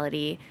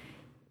reality,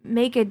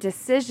 make a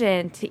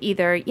decision to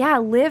either,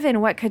 live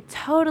in what could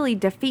totally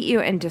defeat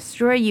you and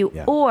destroy you,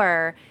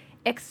 or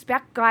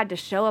expect God to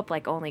show up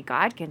like only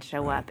God can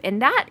show up.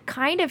 And that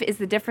kind of is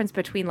the difference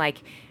between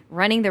like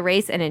running the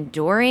race and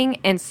enduring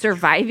and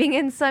surviving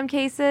in some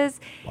cases,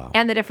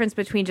 and the difference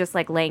between just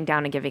like laying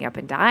down and giving up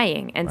and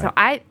dying. And so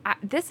I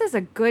this is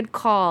a good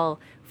call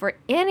for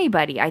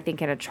anybody, I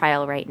think, in a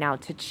trial right now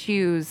to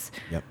choose.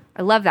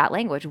 I love that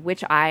language.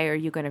 Which eye are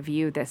you going to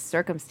view this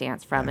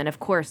circumstance from? And of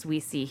course, we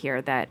see here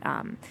that,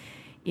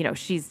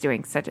 Misty's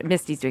doing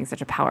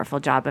such a powerful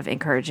job of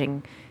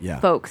encouraging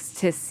folks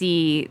to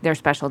see their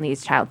special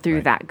needs child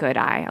through that good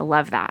eye. I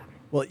love that.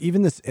 Well,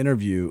 even this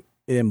interview,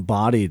 it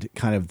embodied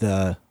kind of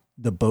the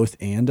both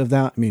and of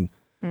that. I mean,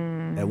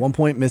 at one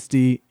point,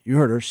 Misty, you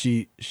heard her,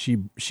 she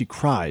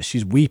cries,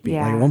 she's weeping.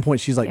 Like, at one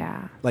point she's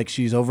like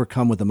she's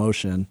overcome with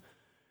emotion,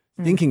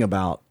 thinking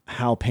about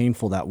how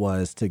painful that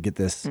was to get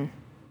this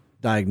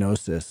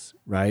diagnosis,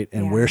 right?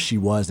 And where she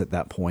was at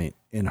that point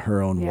in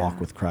her own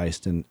walk with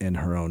Christ and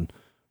her own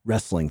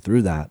wrestling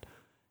through that.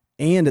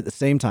 And at the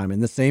same time, in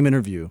the same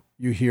interview,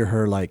 you hear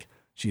her like,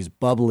 she's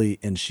bubbly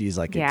and she's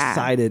like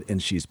excited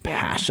and she's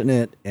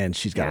passionate and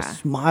she's got a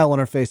smile on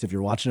her face. If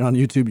you're watching it on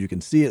YouTube, you can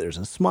see it. There's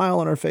a smile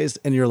on her face,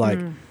 and you're like,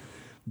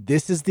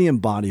 this is the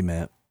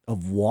embodiment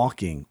of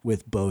walking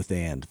with both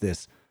and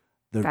this,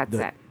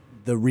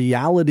 the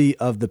reality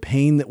of the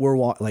pain that we're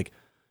like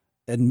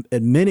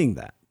admitting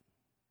that.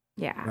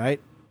 Yeah. Right.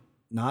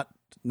 Not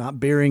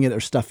burying it or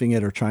stuffing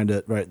it or trying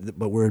to,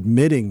 but we're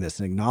admitting this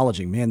and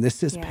acknowledging, man,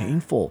 this is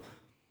painful.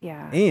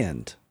 Yeah.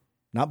 And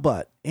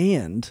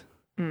and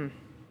Mm.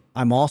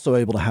 I'm also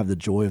able to have the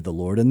joy of the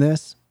Lord in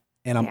this.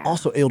 And I'm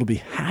also able to be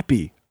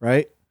happy,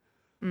 right?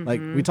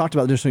 Like we talked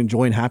about the difference between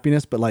joy and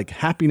happiness, but like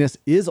happiness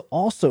is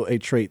also a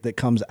trait that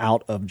comes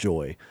out of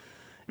joy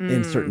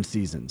in certain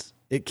seasons.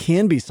 It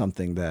can be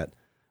something that,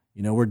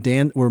 you know,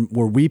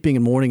 we're weeping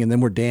and mourning and then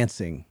we're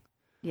dancing.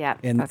 Yeah.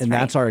 And that's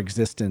that's our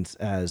existence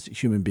as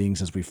human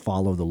beings as we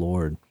follow the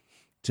Lord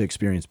to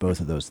experience both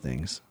of those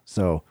things.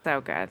 So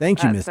good.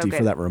 Thank you, That's Misty, so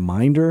for that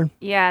reminder.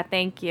 Yeah,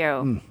 thank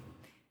you.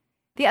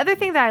 The other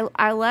thing that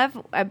I love,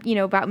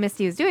 about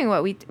Misty is doing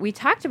what we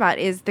talked about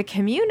is the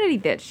community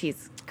that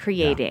she's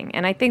creating.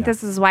 And I think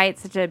this is why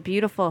it's such a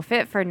beautiful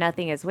fit for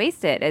Nothing is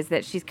Wasted, is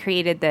that she's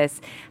created this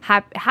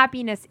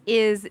happiness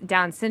is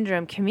Down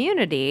syndrome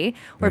community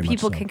where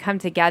people can come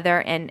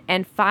together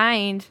and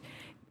find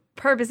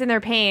purpose in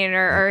their pain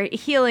or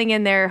healing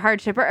in their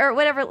hardship or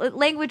whatever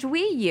language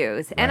we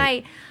use. Right. And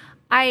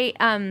I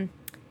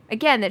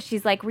again, that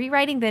she's like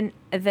rewriting the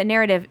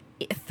narrative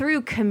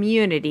through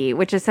community,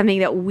 which is something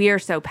that we're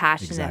so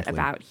passionate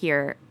about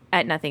here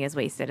at Nothing is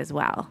Wasted as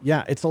well.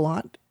 Yeah, it's a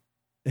lot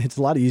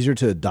easier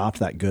to adopt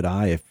that good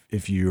eye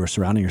if you are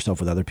surrounding yourself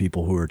with other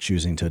people who are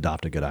choosing to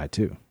adopt a good eye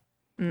too.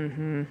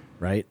 Mm-hmm.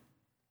 Right?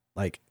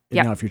 Like,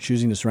 now if you're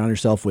choosing to surround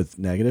yourself with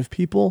negative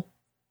people,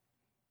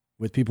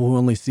 with people who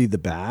only see the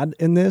bad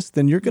in this,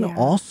 then you're going to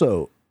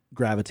also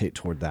gravitate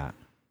toward that.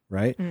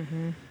 Right?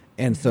 Mm-hmm.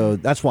 And so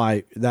that's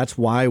why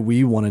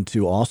we wanted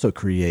to also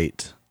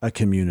create a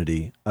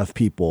community of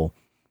people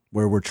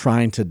where we're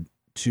trying to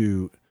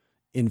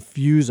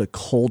infuse a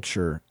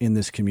culture in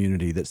this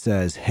community that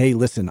says, hey,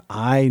 listen,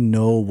 I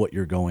know what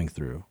you're going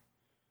through.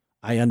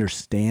 I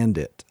understand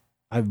it.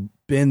 I've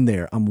been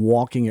there. I'm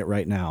walking it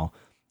right now.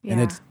 Yeah.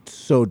 And it's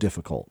so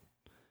difficult.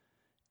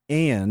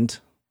 And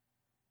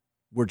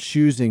we're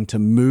choosing to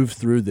move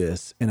through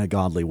this in a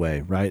godly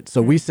way, right?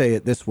 So we say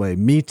it this way,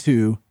 me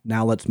too,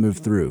 now let's move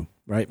through,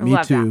 right? Me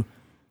too,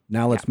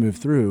 now let's move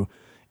through.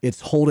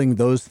 It's holding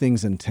those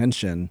things in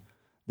tension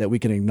that we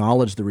can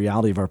acknowledge the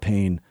reality of our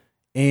pain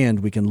and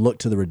we can look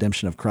to the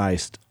redemption of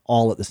Christ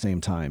all at the same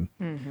time.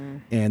 Mm-hmm.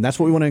 And that's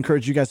what we want to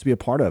encourage you guys to be a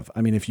part of.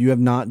 I mean, if you have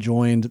not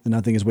joined the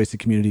Nothing is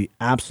Wasted community,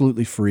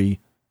 absolutely free,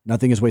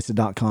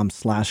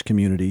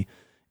 nothingiswasted.com/community.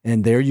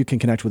 And there you can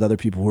connect with other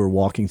people who are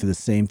walking through the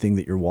same thing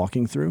that you're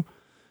walking through.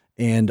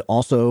 And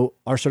also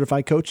our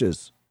certified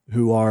coaches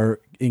who are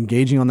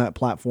engaging on that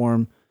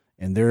platform,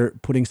 and they're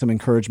putting some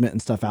encouragement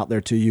and stuff out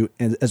there to you,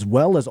 and as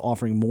well as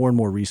offering more and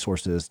more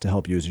resources to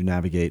help you as you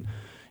navigate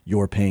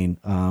your pain.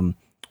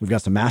 We've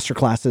got some master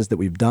classes that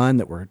we've done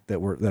that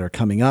are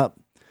coming up.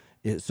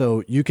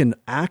 So you can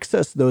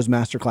access those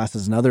master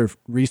classes and other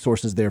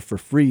resources there for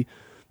free.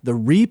 The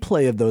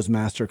replay of those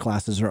master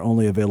classes are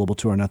only available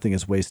to our Nothing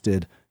is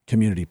Wasted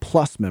Community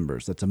Plus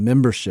members. That's a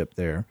membership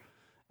there.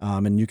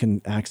 And you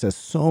can access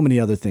so many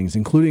other things,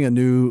 including a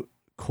new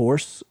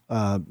course,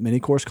 mini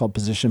course called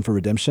Position for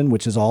Redemption,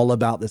 which is all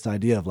about this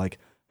idea of like,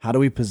 how do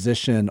we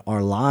position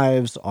our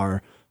lives,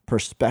 our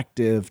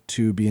perspective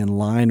to be in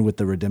line with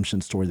the redemption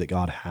story that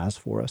God has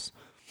for us.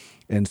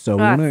 And so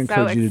we want to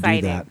encourage you to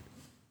do that.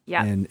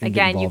 Yeah. And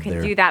again, you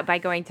can do that by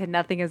going to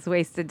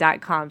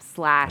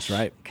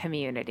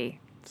nothingiswasted.com/community.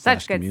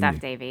 Such good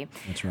stuff, Davey.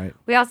 That's right.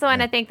 We also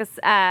want to thank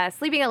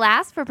Sleeping at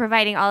Last for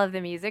providing all of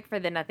the music for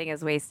the Nothing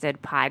is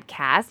Wasted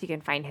podcast. You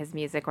can find his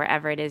music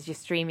wherever it is you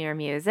stream your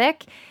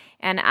music.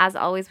 And as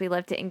always, we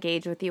love to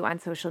engage with you on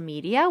social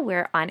media.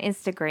 We're on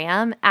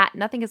Instagram at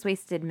Nothing is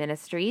Wasted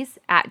Ministries,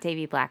 at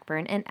Davey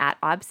Blackburn, and at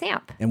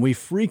ObSamp. And we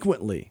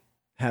frequently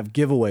have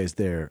giveaways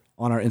there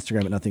on our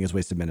Instagram at Nothing is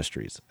Wasted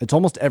Ministries. It's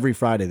almost every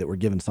Friday that we're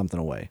giving something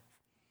away.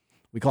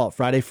 We call it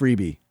Friday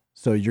Freebie.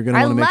 So you're going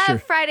to want to make sure. I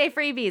love Friday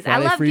freebies. I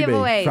love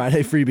giveaways.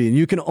 Friday freebie. And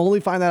you can only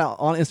find that out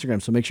on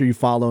Instagram. So make sure you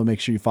follow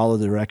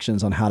the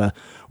directions on how to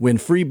win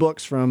free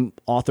books from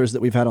authors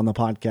that we've had on the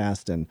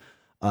podcast, and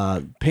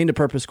Pain to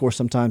Purpose course.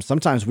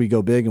 Sometimes we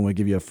go big and we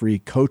give you a free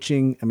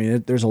coaching. I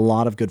mean, there's a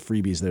lot of good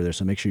freebies there.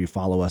 So make sure you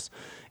follow us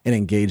and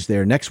engage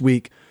there. Next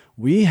week,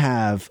 we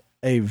have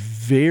a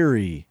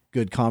very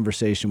good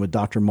conversation with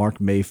Dr.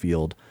 Mark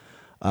Mayfield.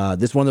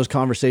 This is one of those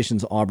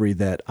conversations, Aubrey,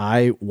 that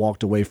I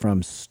walked away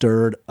from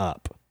stirred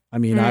up. I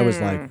mean, I was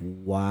like,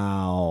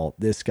 wow,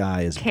 this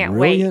guy is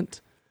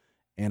brilliant.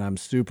 And I'm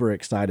super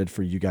excited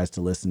for you guys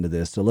to listen to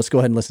this. So let's go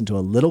ahead and listen to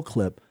a little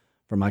clip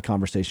from my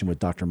conversation with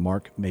Dr.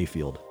 Mark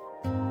Mayfield.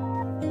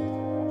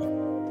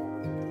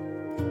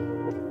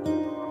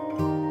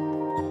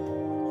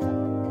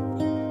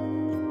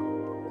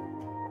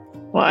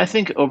 Well, I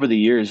think over the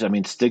years, I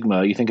mean,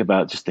 stigma, you think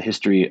about just the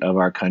history of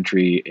our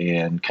country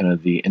and kind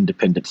of the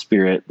independent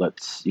spirit.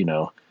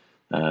 How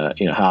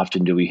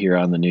often do we hear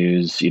on the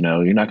news, you're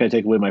not going to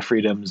take away my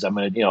freedoms. I'm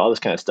going to, all this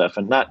kind of stuff.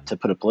 And not to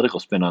put a political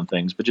spin on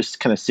things, but just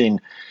kind of seeing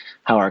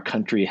how our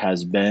country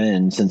has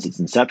been since its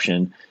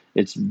inception.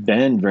 It's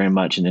been very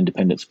much an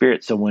independent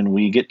spirit. So when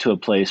we get to a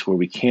place where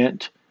we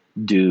can't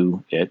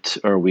do it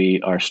or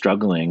we are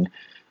struggling,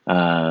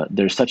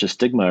 there's such a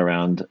stigma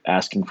around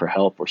asking for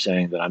help or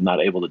saying that I'm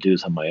not able to do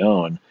this on my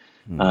own.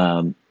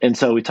 And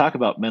so we talk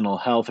about mental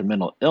health or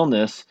mental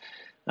illness,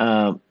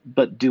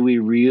 but do we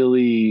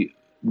really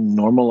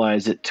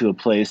normalize it to a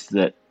place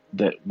that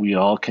we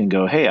all can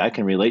go, hey, I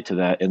can relate to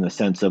that, in the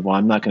sense of, well,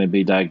 I'm not going to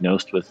be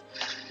diagnosed with,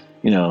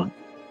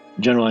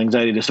 general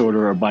anxiety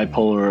disorder or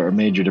bipolar or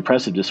major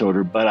depressive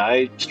disorder, but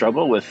I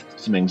struggle with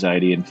some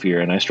anxiety and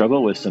fear, and I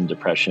struggle with some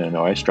depression,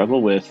 or I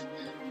struggle with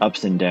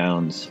ups and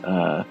downs.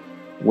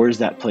 Where's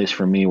that place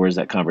for me? Where's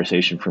that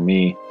conversation for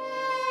me?